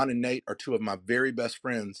 John and Nate are two of my very best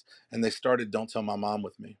friends, and they started Don't Tell My Mom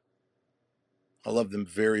with me. I love them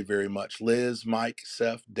very, very much. Liz, Mike,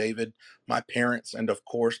 Seth, David, my parents, and of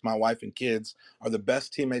course, my wife and kids are the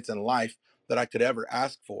best teammates in life that I could ever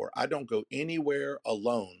ask for. I don't go anywhere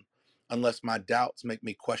alone unless my doubts make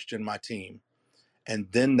me question my team. And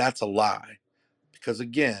then that's a lie. Because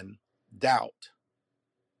again, doubt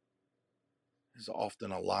is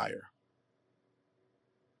often a liar.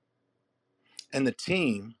 And the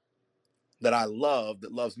team that I love,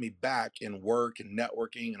 that loves me back in work and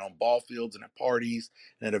networking and on ball fields and at parties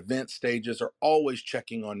and at event stages, are always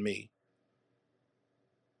checking on me.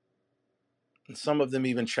 And some of them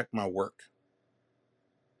even check my work.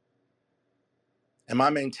 Am I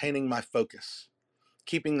maintaining my focus?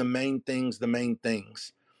 Keeping the main things the main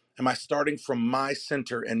things? Am I starting from my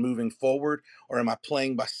center and moving forward, or am I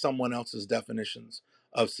playing by someone else's definitions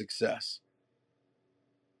of success?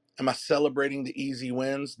 Am I celebrating the easy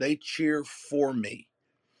wins? They cheer for me.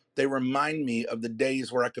 They remind me of the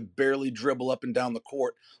days where I could barely dribble up and down the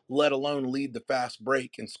court, let alone lead the fast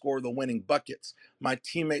break and score the winning buckets. My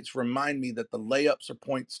teammates remind me that the layups are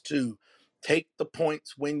points too. Take the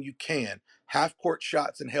points when you can. Half court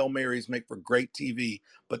shots and Hail Marys make for great TV,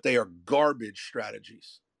 but they are garbage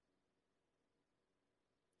strategies.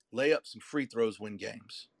 Layups and free throws win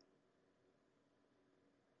games.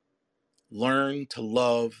 Learn to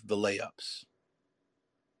love the layups.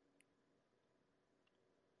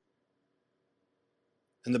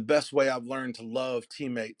 And the best way I've learned to love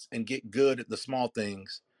teammates and get good at the small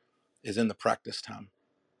things is in the practice time.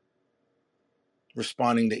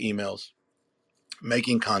 Responding to emails,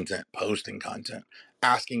 making content, posting content,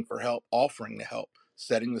 asking for help, offering to help,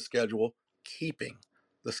 setting the schedule, keeping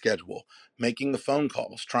the schedule, making the phone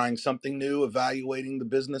calls, trying something new, evaluating the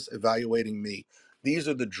business, evaluating me. These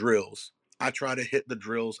are the drills. I try to hit the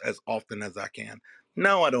drills as often as I can.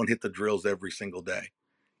 No, I don't hit the drills every single day.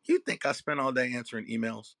 You think I spend all day answering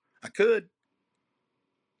emails? I could.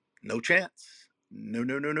 No chance. No,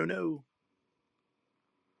 no, no, no, no.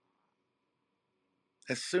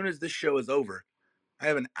 As soon as this show is over, I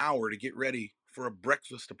have an hour to get ready for a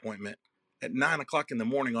breakfast appointment at 9 o'clock in the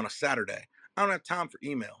morning on a Saturday. I don't have time for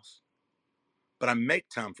emails, but I make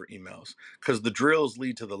time for emails because the drills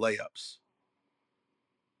lead to the layups.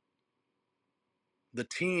 The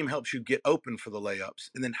team helps you get open for the layups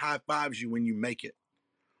and then high fives you when you make it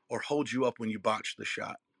or holds you up when you botch the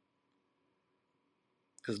shot.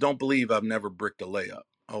 Because don't believe I've never bricked a layup.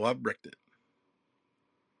 Oh, I've bricked it.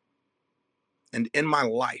 And in my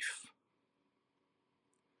life,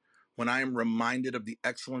 when I am reminded of the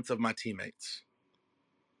excellence of my teammates,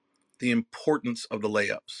 the importance of the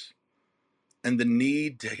layups, and the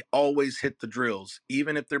need to always hit the drills,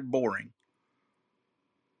 even if they're boring,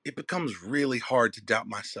 it becomes really hard to doubt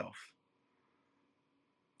myself.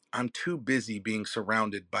 I'm too busy being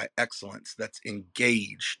surrounded by excellence that's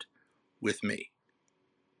engaged with me.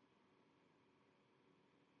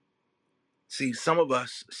 See, some of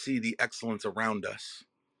us see the excellence around us,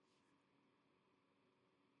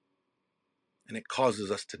 and it causes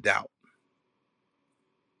us to doubt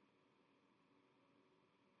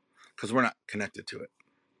because we're not connected to it.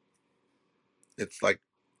 It's like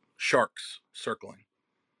sharks circling.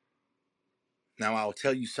 Now, I'll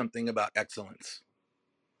tell you something about excellence.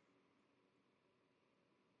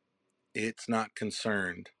 It's not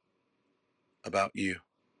concerned about you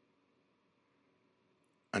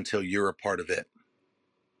until you're a part of it.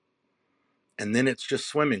 And then it's just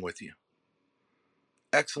swimming with you.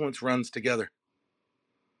 Excellence runs together.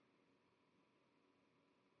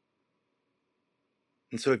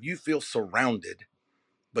 And so if you feel surrounded,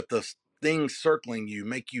 but the things circling you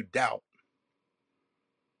make you doubt,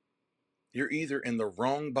 you're either in the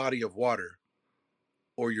wrong body of water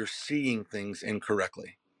or you're seeing things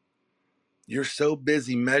incorrectly. You're so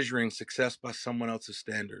busy measuring success by someone else's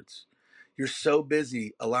standards. You're so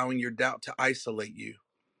busy allowing your doubt to isolate you.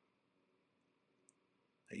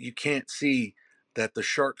 You can't see that the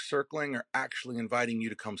sharks circling are actually inviting you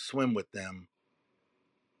to come swim with them.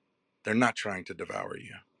 They're not trying to devour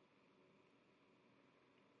you.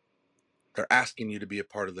 They're asking you to be a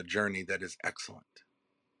part of the journey that is excellent.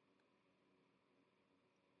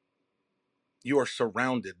 You are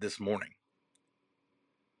surrounded this morning.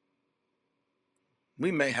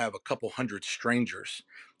 We may have a couple hundred strangers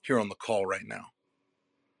here on the call right now.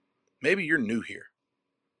 Maybe you're new here,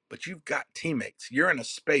 but you've got teammates. You're in a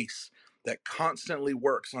space that constantly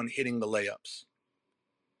works on hitting the layups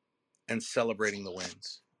and celebrating the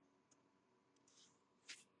wins.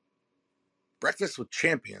 Breakfast with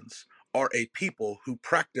Champions are a people who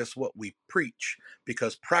practice what we preach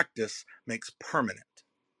because practice makes permanent.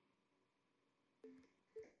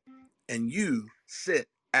 And you sit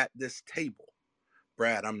at this table.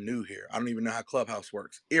 Brad, I'm new here. I don't even know how Clubhouse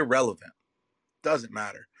works. Irrelevant. Doesn't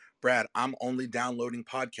matter. Brad, I'm only downloading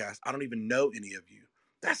podcasts. I don't even know any of you.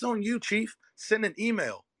 That's on you, Chief. Send an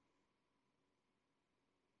email.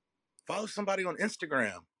 Follow somebody on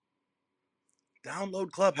Instagram. Download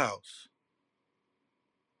Clubhouse.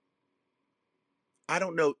 I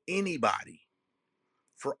don't know anybody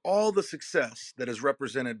for all the success that is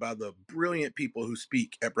represented by the brilliant people who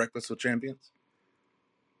speak at Breakfast with Champions.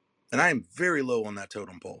 And I am very low on that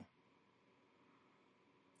totem pole.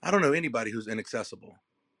 I don't know anybody who's inaccessible.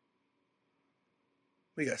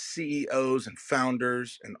 We got CEOs and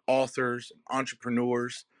founders and authors and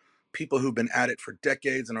entrepreneurs, people who've been at it for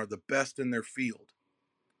decades and are the best in their field.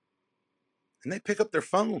 And they pick up their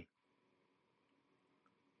phone.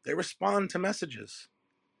 They respond to messages.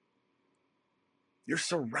 You're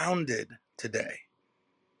surrounded today.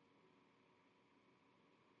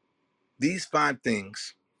 These 5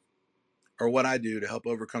 things are what I do to help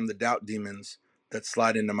overcome the doubt demons that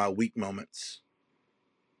slide into my weak moments.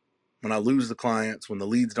 When I lose the clients, when the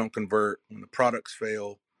leads don't convert, when the products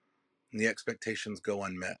fail, and the expectations go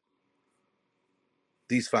unmet.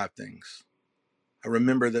 These 5 things. I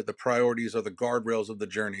remember that the priorities are the guardrails of the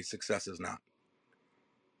journey, success is not.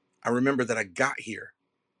 I remember that I got here,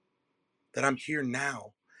 that I'm here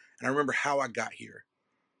now, and I remember how I got here.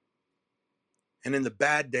 And in the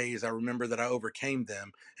bad days, I remember that I overcame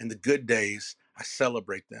them. In the good days, I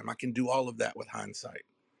celebrate them. I can do all of that with hindsight.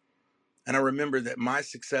 And I remember that my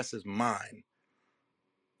success is mine.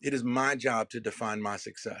 It is my job to define my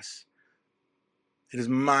success. It is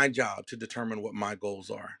my job to determine what my goals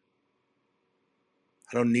are.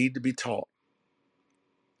 I don't need to be taught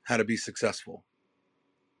how to be successful.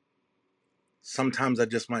 Sometimes I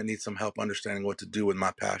just might need some help understanding what to do with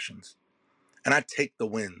my passions. And I take the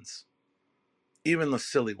wins, even the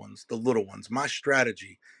silly ones, the little ones. My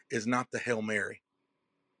strategy is not the Hail Mary.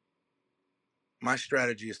 My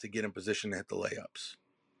strategy is to get in position to hit the layups.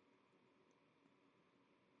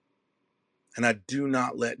 And I do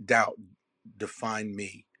not let doubt define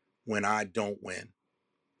me when I don't win.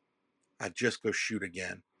 I just go shoot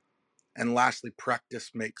again. And lastly,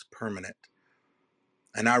 practice makes permanent.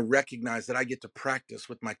 And I recognize that I get to practice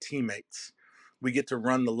with my teammates. We get to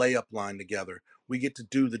run the layup line together. We get to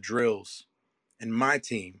do the drills. And my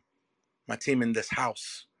team in this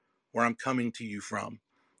house where I'm coming to you from,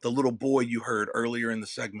 the little boy you heard earlier in the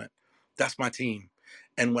segment, that's my team.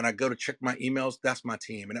 And when I go to check my emails, that's my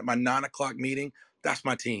team. And at my 9 o'clock meeting, that's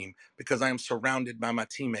my team, because I am surrounded by my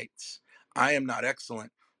teammates. I am not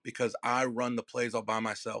excellent because I run the plays all by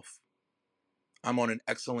myself. I'm on an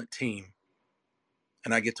excellent team,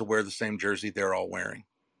 and I get to wear the same jersey they're all wearing.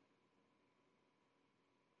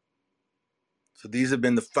 So these have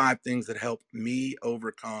been the 5 things that help me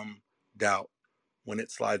overcome doubt when it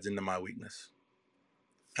slides into my weakness.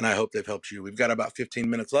 And I hope they've helped you. We've got about 15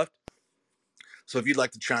 minutes left. So if you'd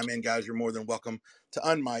like to chime in, guys, you're more than welcome to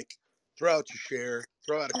unmic, throw out your share,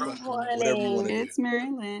 throw out a question, whatever you want to do. It's Mary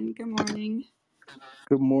Lynn. Good morning.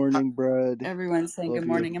 Good morning, Brad. Everyone's saying Love good you.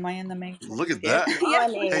 morning. Am I in the matrix? Look at Yeah. that. Yeah.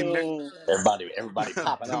 Morning. Everybody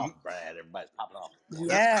popping off, Brad. Everybody's popping off. That's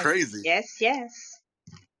Yes. crazy. Yes.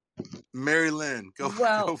 Mary Lynn, go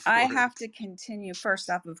Well, for I it. have to continue. First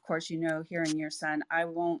off, of course, hearing your son, I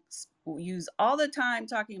won't use all the time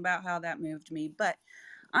talking about how that moved me, but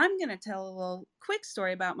I'm going to tell a little quick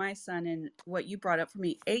story about my son and what you brought up for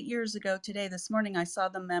me. 8 years ago today, this morning, I saw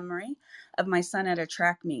the memory of my son at a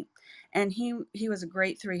track meet. And he was a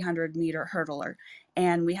great 300-meter hurdler.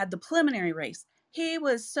 And we had the preliminary race. He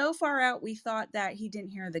was so far out, we thought that he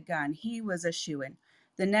didn't hear the gun. He was a shoo-in.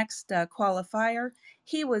 The next qualifier,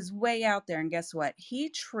 he was way out there. And guess what? He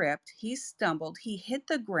tripped. He stumbled. He hit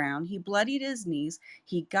the ground. He bloodied his knees.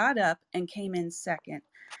 He got up and came in second.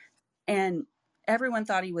 And everyone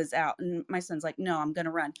thought he was out. And my son's like, no, I'm going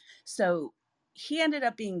to run. So he ended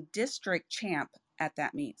up being district champ at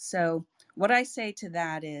that meet. So what I say to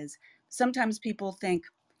that is sometimes people think,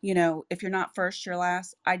 if you're not first, you're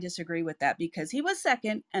last. I disagree with that because he was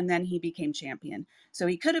second and then he became champion. So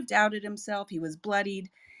he could have doubted himself. He was bloodied.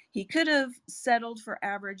 He could have settled for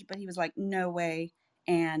average, but he was like, no way.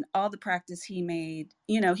 And all the practice he made,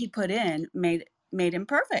 he put in made him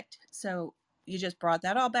perfect. So you just brought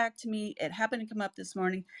that all back to me. It happened to come up this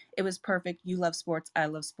morning. It was perfect. You love sports. I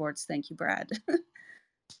love sports. Thank you, Brad.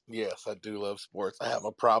 Yes, I do love sports. I have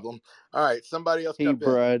a problem. All right, somebody else Hey, jump in.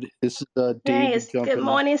 Brad. This is Hey, David it's good jumping in.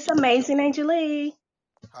 morning. It's amazing, Angelie.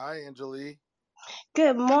 Hi, Angelie.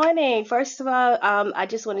 Good morning. First of all, I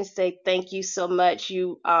just want to say thank you so much.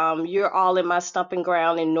 You're all in my stomping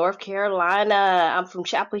ground in North Carolina. I'm from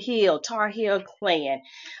Chapel Hill, Tar Heel Clan.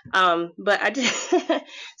 But I just,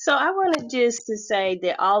 so I wanted just to say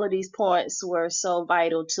that all of these points were so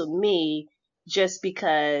vital to me, just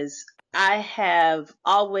because I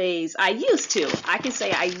can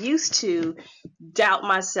say I used to doubt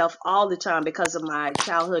myself all the time because of my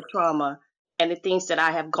childhood trauma and the things that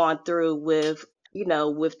I have gone through with,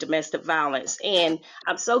 with domestic violence. And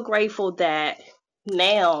I'm so grateful that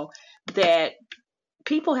now that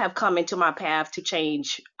people have come into my path to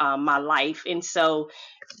change my life. And so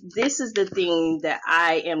this is the thing that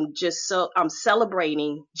I'm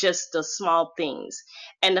celebrating just the small things.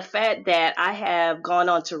 And the fact that I have gone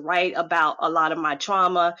on to write about a lot of my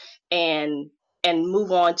trauma and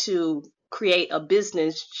move on to create a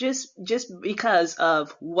business just because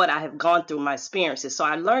of what I have gone through, my experiences. So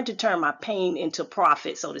I learned to turn my pain into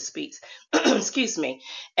profit, so to speak. Excuse me.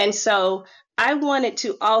 And so I wanted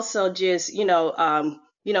to also just,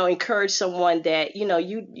 encourage someone that,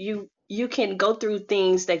 you can go through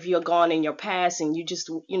things that you've gone in your past, and you just,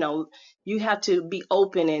 you have to be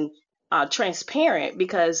open and transparent,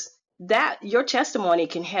 because that your testimony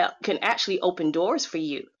can actually open doors for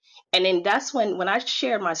you. And then that's when I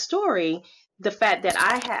shared my story, the fact that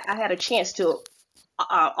I had a chance to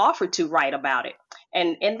offer to write about it,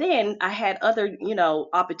 and then I had other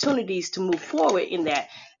opportunities to move forward in that.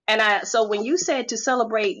 And so when you said to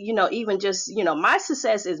celebrate, even just, my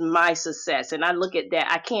success is my success, and I look at that.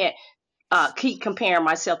 I can't keep comparing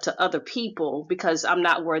myself to other people because I'm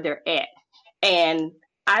not where they're at. And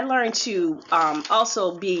I learned to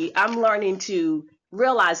I'm learning to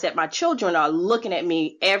realize that my children are looking at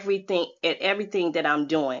me, everything that I'm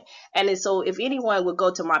doing. And then, so if anyone would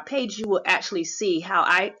go to my page, you will actually see how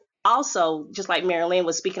I also, just like Marilyn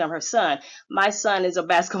was speaking of her son, my son is a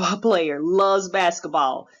basketball player, loves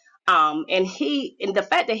basketball. And the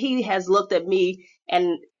fact that he has looked at me,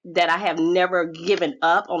 and that I have never given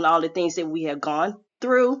up on all the things that we have gone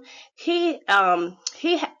through. He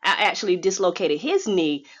actually dislocated his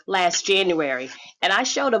knee last January, and I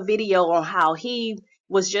showed a video on how he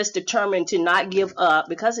was just determined to not give up,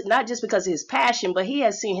 because not just because of his passion, but he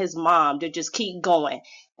has seen his mom to just keep going.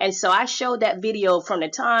 And so I showed that video from the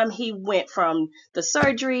time he went from the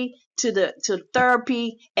surgery to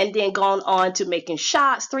therapy, and then gone on to making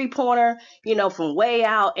shots, 3-pointer, from way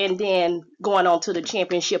out, and then going on to the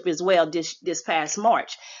championship as well this past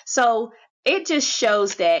March. So it just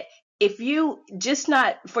shows that if you just,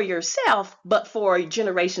 not for yourself, but for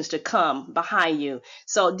generations to come behind you.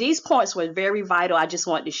 So these points were very vital. I just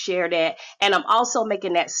wanted to share that. And I'm also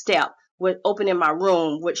making that step with opening my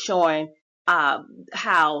room, with showing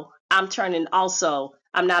how I'm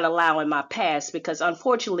not allowing my past, because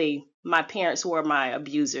unfortunately my parents were my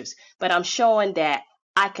abusers, but I'm showing that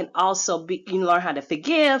I can also learn how to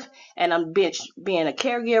forgive. And I'm being a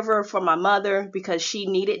caregiver for my mother because she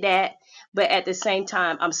needed that. But at the same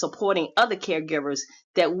time, I'm supporting other caregivers,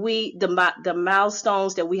 that the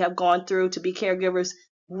milestones that we have gone through to be caregivers,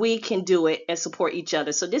 we can do it and support each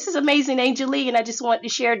other. So this is amazing, Angelie, and I just wanted to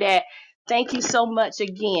share that. Thank you so much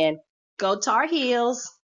again. Go Tar Heels.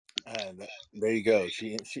 And there you go.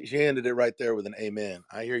 She ended it right there with an amen.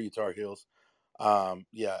 I hear you, Tar Heels.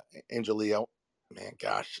 Yeah, Angelia, man,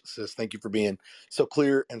 gosh, sis, thank you for being so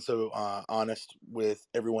clear and so honest with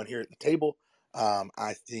everyone here at the table.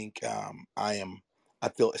 I think I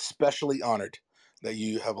feel especially honored that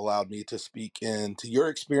you have allowed me to speak into your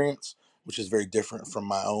experience, which is very different from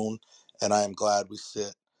my own, and I am glad we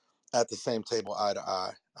sit at the same table, eye to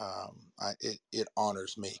eye. It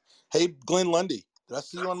honors me. Hey, Glenn Lundy, did I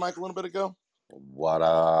see you on mic a little bit ago? What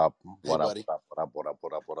up? Hey, What up? buddy. What up? What up?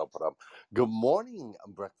 What up? What up? What up? What up? Good morning.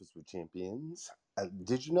 Breakfast with Champions.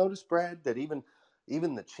 Did you notice, Brad, that even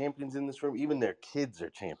the champions in this room, even their kids are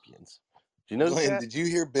champions? Did you notice Glenn, that? did you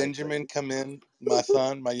hear Benjamin come in? My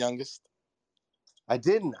son, my youngest. I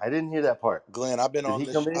didn't hear that part. Glenn, I've been Did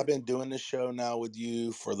he come in? I've been doing this show now with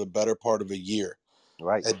you for the better part of a year,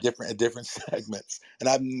 Right. at different segments, and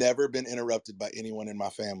I've never been interrupted by anyone in my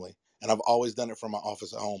family, and I've always done it from my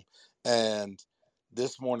office at home. And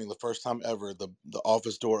this morning, the first time ever, the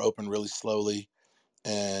office door opened really slowly,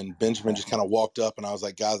 and Benjamin just kind of walked up, and I was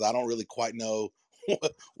like, guys, I don't really quite know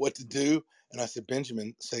what to do. And I said,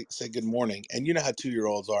 Benjamin, say good morning. And you know how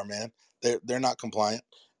 2-year-olds are, man. They're not compliant.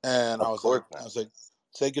 And I was like,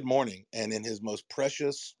 say good morning. And in his most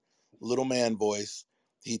precious little man voice,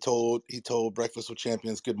 he told Breakfast with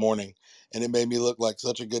Champions good morning. And it made me look like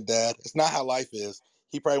such a good dad. It's not how life is.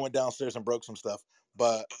 He probably went downstairs and broke some stuff.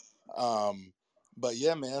 But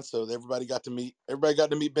yeah, man. So everybody got to meet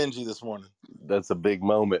Benji this morning. That's a big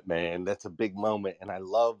moment, man. That's a big moment. And I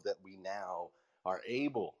love that we now are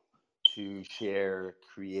able to share,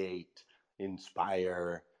 create,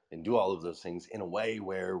 inspire, and do all of those things in a way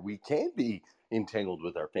where we can be entangled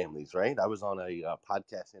with our families, right? I was on a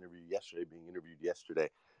podcast interview yesterday, being interviewed yesterday.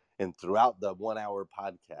 And throughout the 1 hour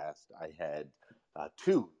podcast, I had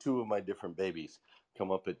two of my different babies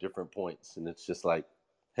come up at different points. And it's just like,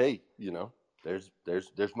 hey, there's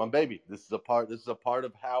my baby. This is a part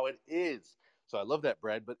of how it is. So I love that,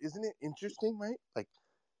 Brad. But isn't it interesting, right? Like,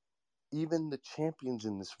 even the champions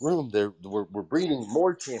in this room, we're breeding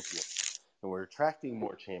more champions, and we're attracting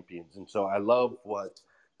more champions. And so I love what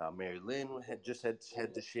Mary Lynn had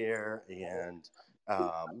to share, and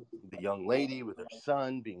the young lady with her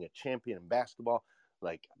son being a champion in basketball.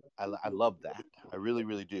 Like, I love that. I really,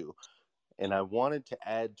 really do. And I wanted to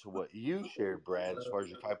add to what you shared, Brad, as far as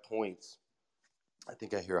your 5 points. I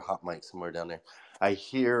think I hear a hot mic somewhere down there. I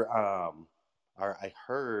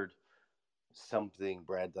heard something,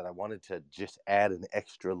 Brad, that I wanted to just add an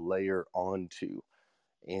extra layer onto.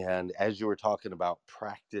 And as you were talking about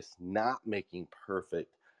practice not making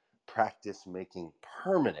perfect, practice making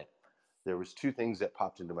permanent, there was 2 things that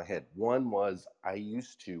popped into my head. One was, I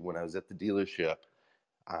used to, when I was at the dealership,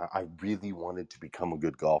 I really wanted to become a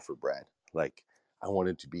good golfer, Brad. Like, I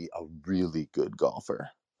wanted to be a really good golfer,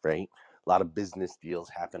 right? A lot of business deals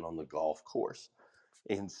happen on the golf course.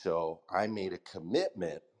 And so I made a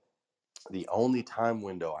commitment. The only time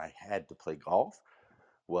window I had to play golf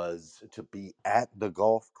was to be at the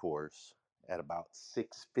golf course at about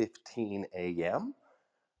 6:15 a.m.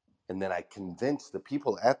 And then I convinced the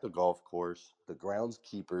people at the golf course, the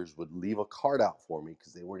groundskeepers would leave a card out for me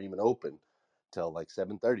because they weren't even open till like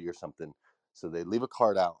 7:30 or something. So they'd leave a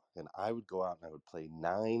card out, and I would go out and I would play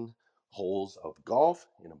 9 holes of golf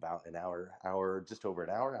in about an hour, just over an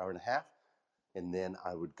hour and a half. And then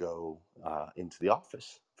I would go into the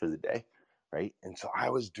office for the day, right? And so I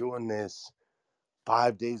was doing this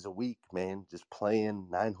 5 days a week, man, just playing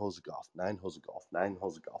 9 holes of golf, 9 holes of golf, 9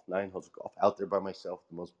 holes of golf, 9 holes of golf, out there by myself,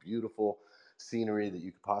 the most beautiful scenery that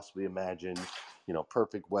you could possibly imagine,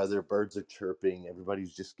 perfect weather, birds are chirping,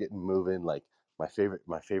 everybody's just getting moving, like my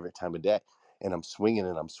favorite time of day. And I'm swinging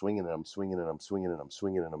and I'm swinging and I'm swinging and I'm swinging and I'm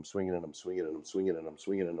swinging and I'm swinging and I'm swinging and I'm swinging and I'm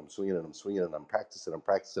swinging and I'm swinging and I'm swinging and I'm practicing, I'm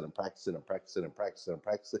practicing, I'm practicing, I'm practicing, I'm practicing, I'm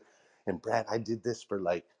practicing. And Brad, I did this for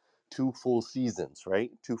like 2 full seasons,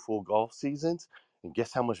 right? 2 full golf seasons. And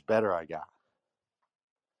guess how much better I got?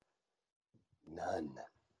 None.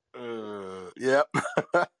 Yep.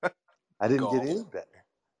 I didn't get any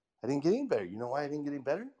better. You know why I didn't get any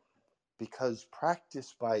better? Because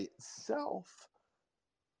practice by itself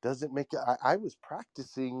doesn't make it. I was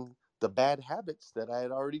practicing the bad habits that I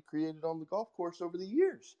had already created on the golf course over the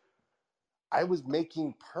years. I was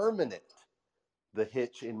making permanent the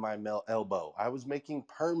hitch in my elbow. I was making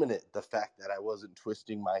permanent the fact that I wasn't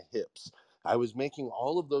twisting my hips. I was making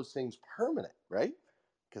all of those things permanent, right?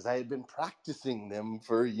 Because I had been practicing them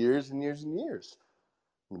for years and years and years.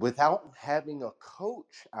 Without having a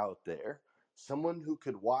coach out there, someone who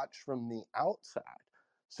could watch from the outside,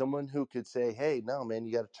 someone who could say, hey, no, man,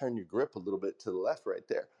 you got to turn your grip a little bit to the left right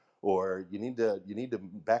there. Or you need to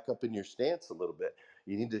back up in your stance a little bit.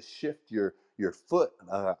 You need to shift your foot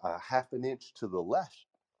a half an inch to the left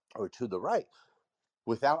or to the right.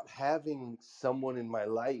 Without having someone in my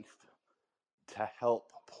life to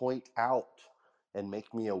help point out and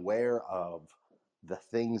make me aware of the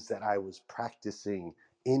things that I was practicing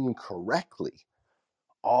incorrectly,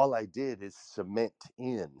 all I did is cement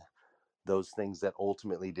in those things that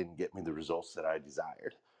ultimately didn't get me the results that I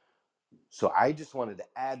desired. So I just wanted to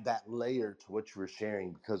add that layer to what you were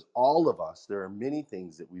sharing, because all of us, there are many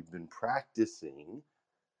things that we've been practicing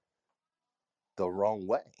the wrong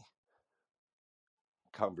way.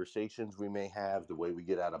 Conversations we may have, the way we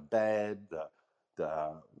get out of bed,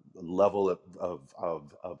 the level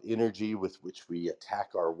of energy with which we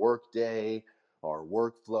attack our work day, our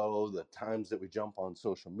workflow, the times that we jump on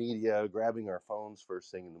social media, grabbing our phones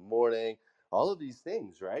first thing in the morning, all of these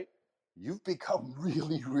things, right? You've become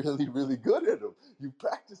really, really, really good at them. You've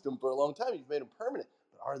practiced them for a long time. You've made them permanent.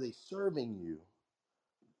 But are they serving you?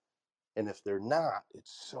 And if they're not,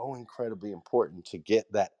 it's so incredibly important to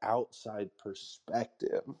get that outside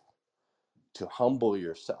perspective, to humble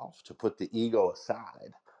yourself, to put the ego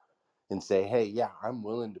aside and say, hey, yeah, I'm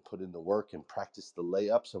willing to put in the work and practice the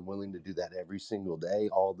layups. I'm willing to do that every single day,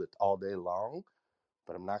 all day long.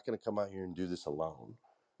 but I'm not going to come out here and do this alone.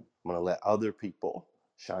 I'm going to let other people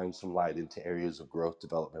shine some light into areas of growth,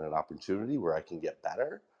 development, and opportunity where I can get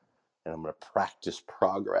better. And I'm going to practice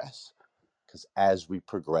progress, because as we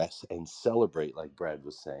progress and celebrate, like Brad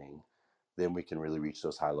was saying, then we can really reach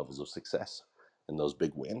those high levels of success and those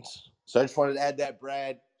big wins. So I just wanted to add that,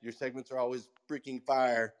 Brad. Your segments are always freaking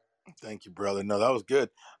fire. Thank you, brother. No, that was good.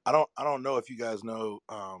 I don't know if you guys know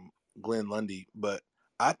Glenn Lundy, but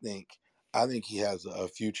I think he has a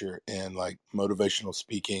future in like motivational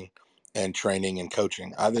speaking and training and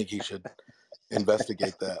coaching. I think he should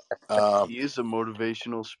investigate that. He is a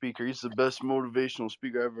motivational speaker. He's the best motivational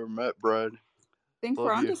speaker I've ever met, Brad. I think Love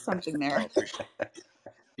we're onto you. something I there. appreciate it.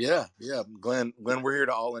 Yeah. Glenn, we're here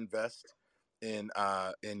to all invest in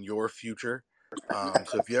your future.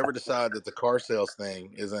 So if you ever decide that the car sales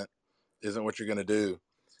thing isn't what you're going to do,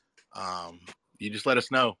 you just let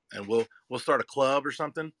us know, and we'll start a club or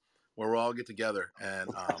something where we'll all get together and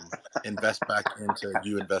invest back into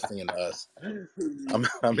you investing into us.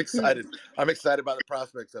 I'm excited. I'm excited about the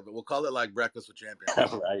prospects of it. We'll call it like Breakfast with Champions.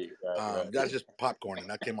 Right. That's just popcorning.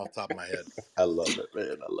 That came off the top of my head. I love it,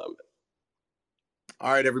 man. I love it.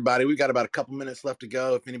 All right, everybody. We got about a couple minutes left to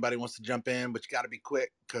go. If anybody wants to jump in, but you got to be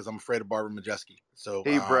quick because I'm afraid of Barbara Majeski. So,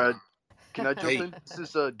 Hey, Brad. Can I jump Hey. in? This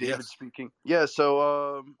is David Yes. speaking. Yeah,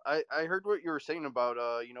 so I heard what you were saying about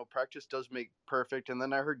practice does make perfect, and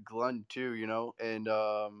then I heard Glenn too, and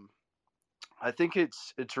I think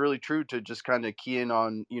it's really true to just kind of key in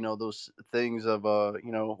on those things of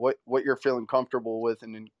what you're feeling comfortable with,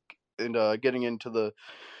 and getting into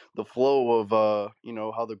the flow of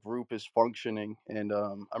how the group is functioning, and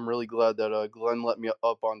I'm really glad that Glenn let me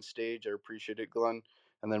up on stage. I appreciate it, Glenn.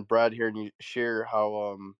 And then Brad, hearing you share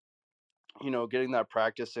how getting that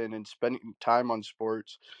practice in and spending time on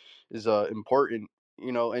sports is important.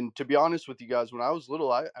 And to be honest with you guys, when I was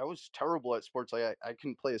little, I was terrible at sports. Like I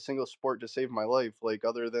couldn't play a single sport to save my life, like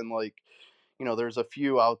other than like there's a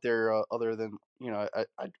few out there other than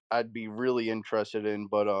I'd be really interested in.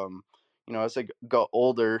 But as I got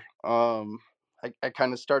older, I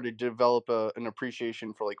kind of started to develop an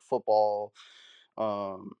appreciation for like football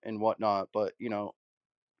and whatnot. But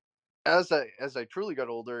as I truly got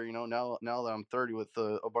older, now that I'm 30 with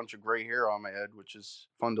a bunch of gray hair on my head, which is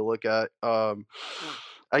fun to look at,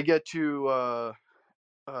 I get to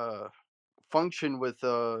function with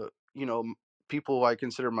people I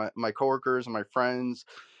consider my coworkers and my friends,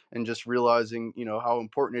 and just realizing how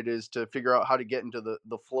important it is to figure out how to get into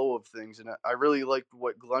the flow of things. And I really liked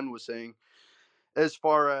what Glenn was saying as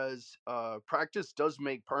far as practice does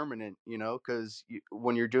make permanent, because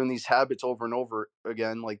when you're doing these habits over and over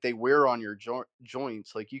again, like they wear on your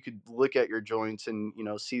joints. Like you could look at your joints and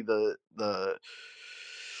see the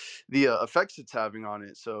effects it's having on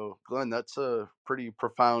it. So Glenn, that's a pretty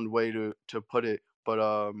profound way to put it.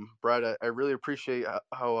 But Brad, I really appreciate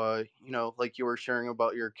how like you were sharing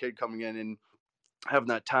about your kid coming in and having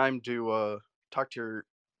that time to talk to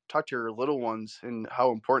your little ones, and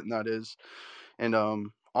how important that is. And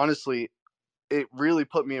honestly, it really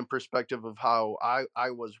put me in perspective of how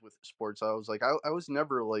I was with sports. I was like, I was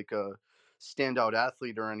never like a standout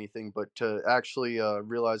athlete or anything, but to actually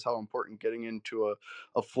realize how important getting into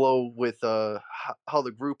a flow with how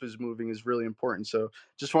the group is moving is really important. So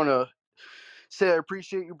just want to say I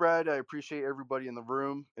appreciate you, Brad. I appreciate everybody in the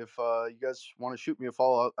room. If you guys want to shoot me a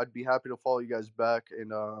follow, I'd be happy to follow you guys back.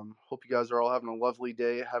 And hope you guys are all having a lovely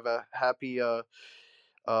day. Have a happy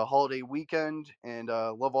holiday weekend, and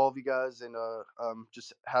love all of you guys, and I'm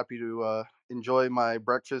just happy to enjoy my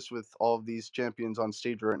breakfast with all of these champions on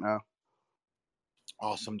stage right now.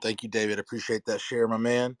 Awesome. Thank you, David. Appreciate that share, my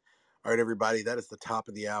man. All right, everybody, that is the top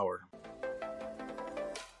of the hour.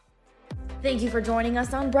 Thank you for joining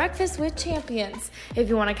us on Breakfast with Champions. If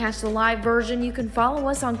you want to catch the live version, you can follow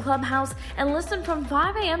us on Clubhouse and listen from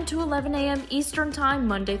 5 a.m. to 11 a.m. Eastern Time,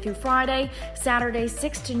 Monday through Friday, Saturdays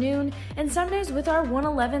 6 to noon, and Sundays with our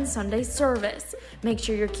 1:11 Sunday service. Make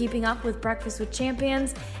sure you're keeping up with Breakfast with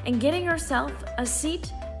Champions and getting yourself a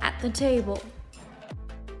seat at the table.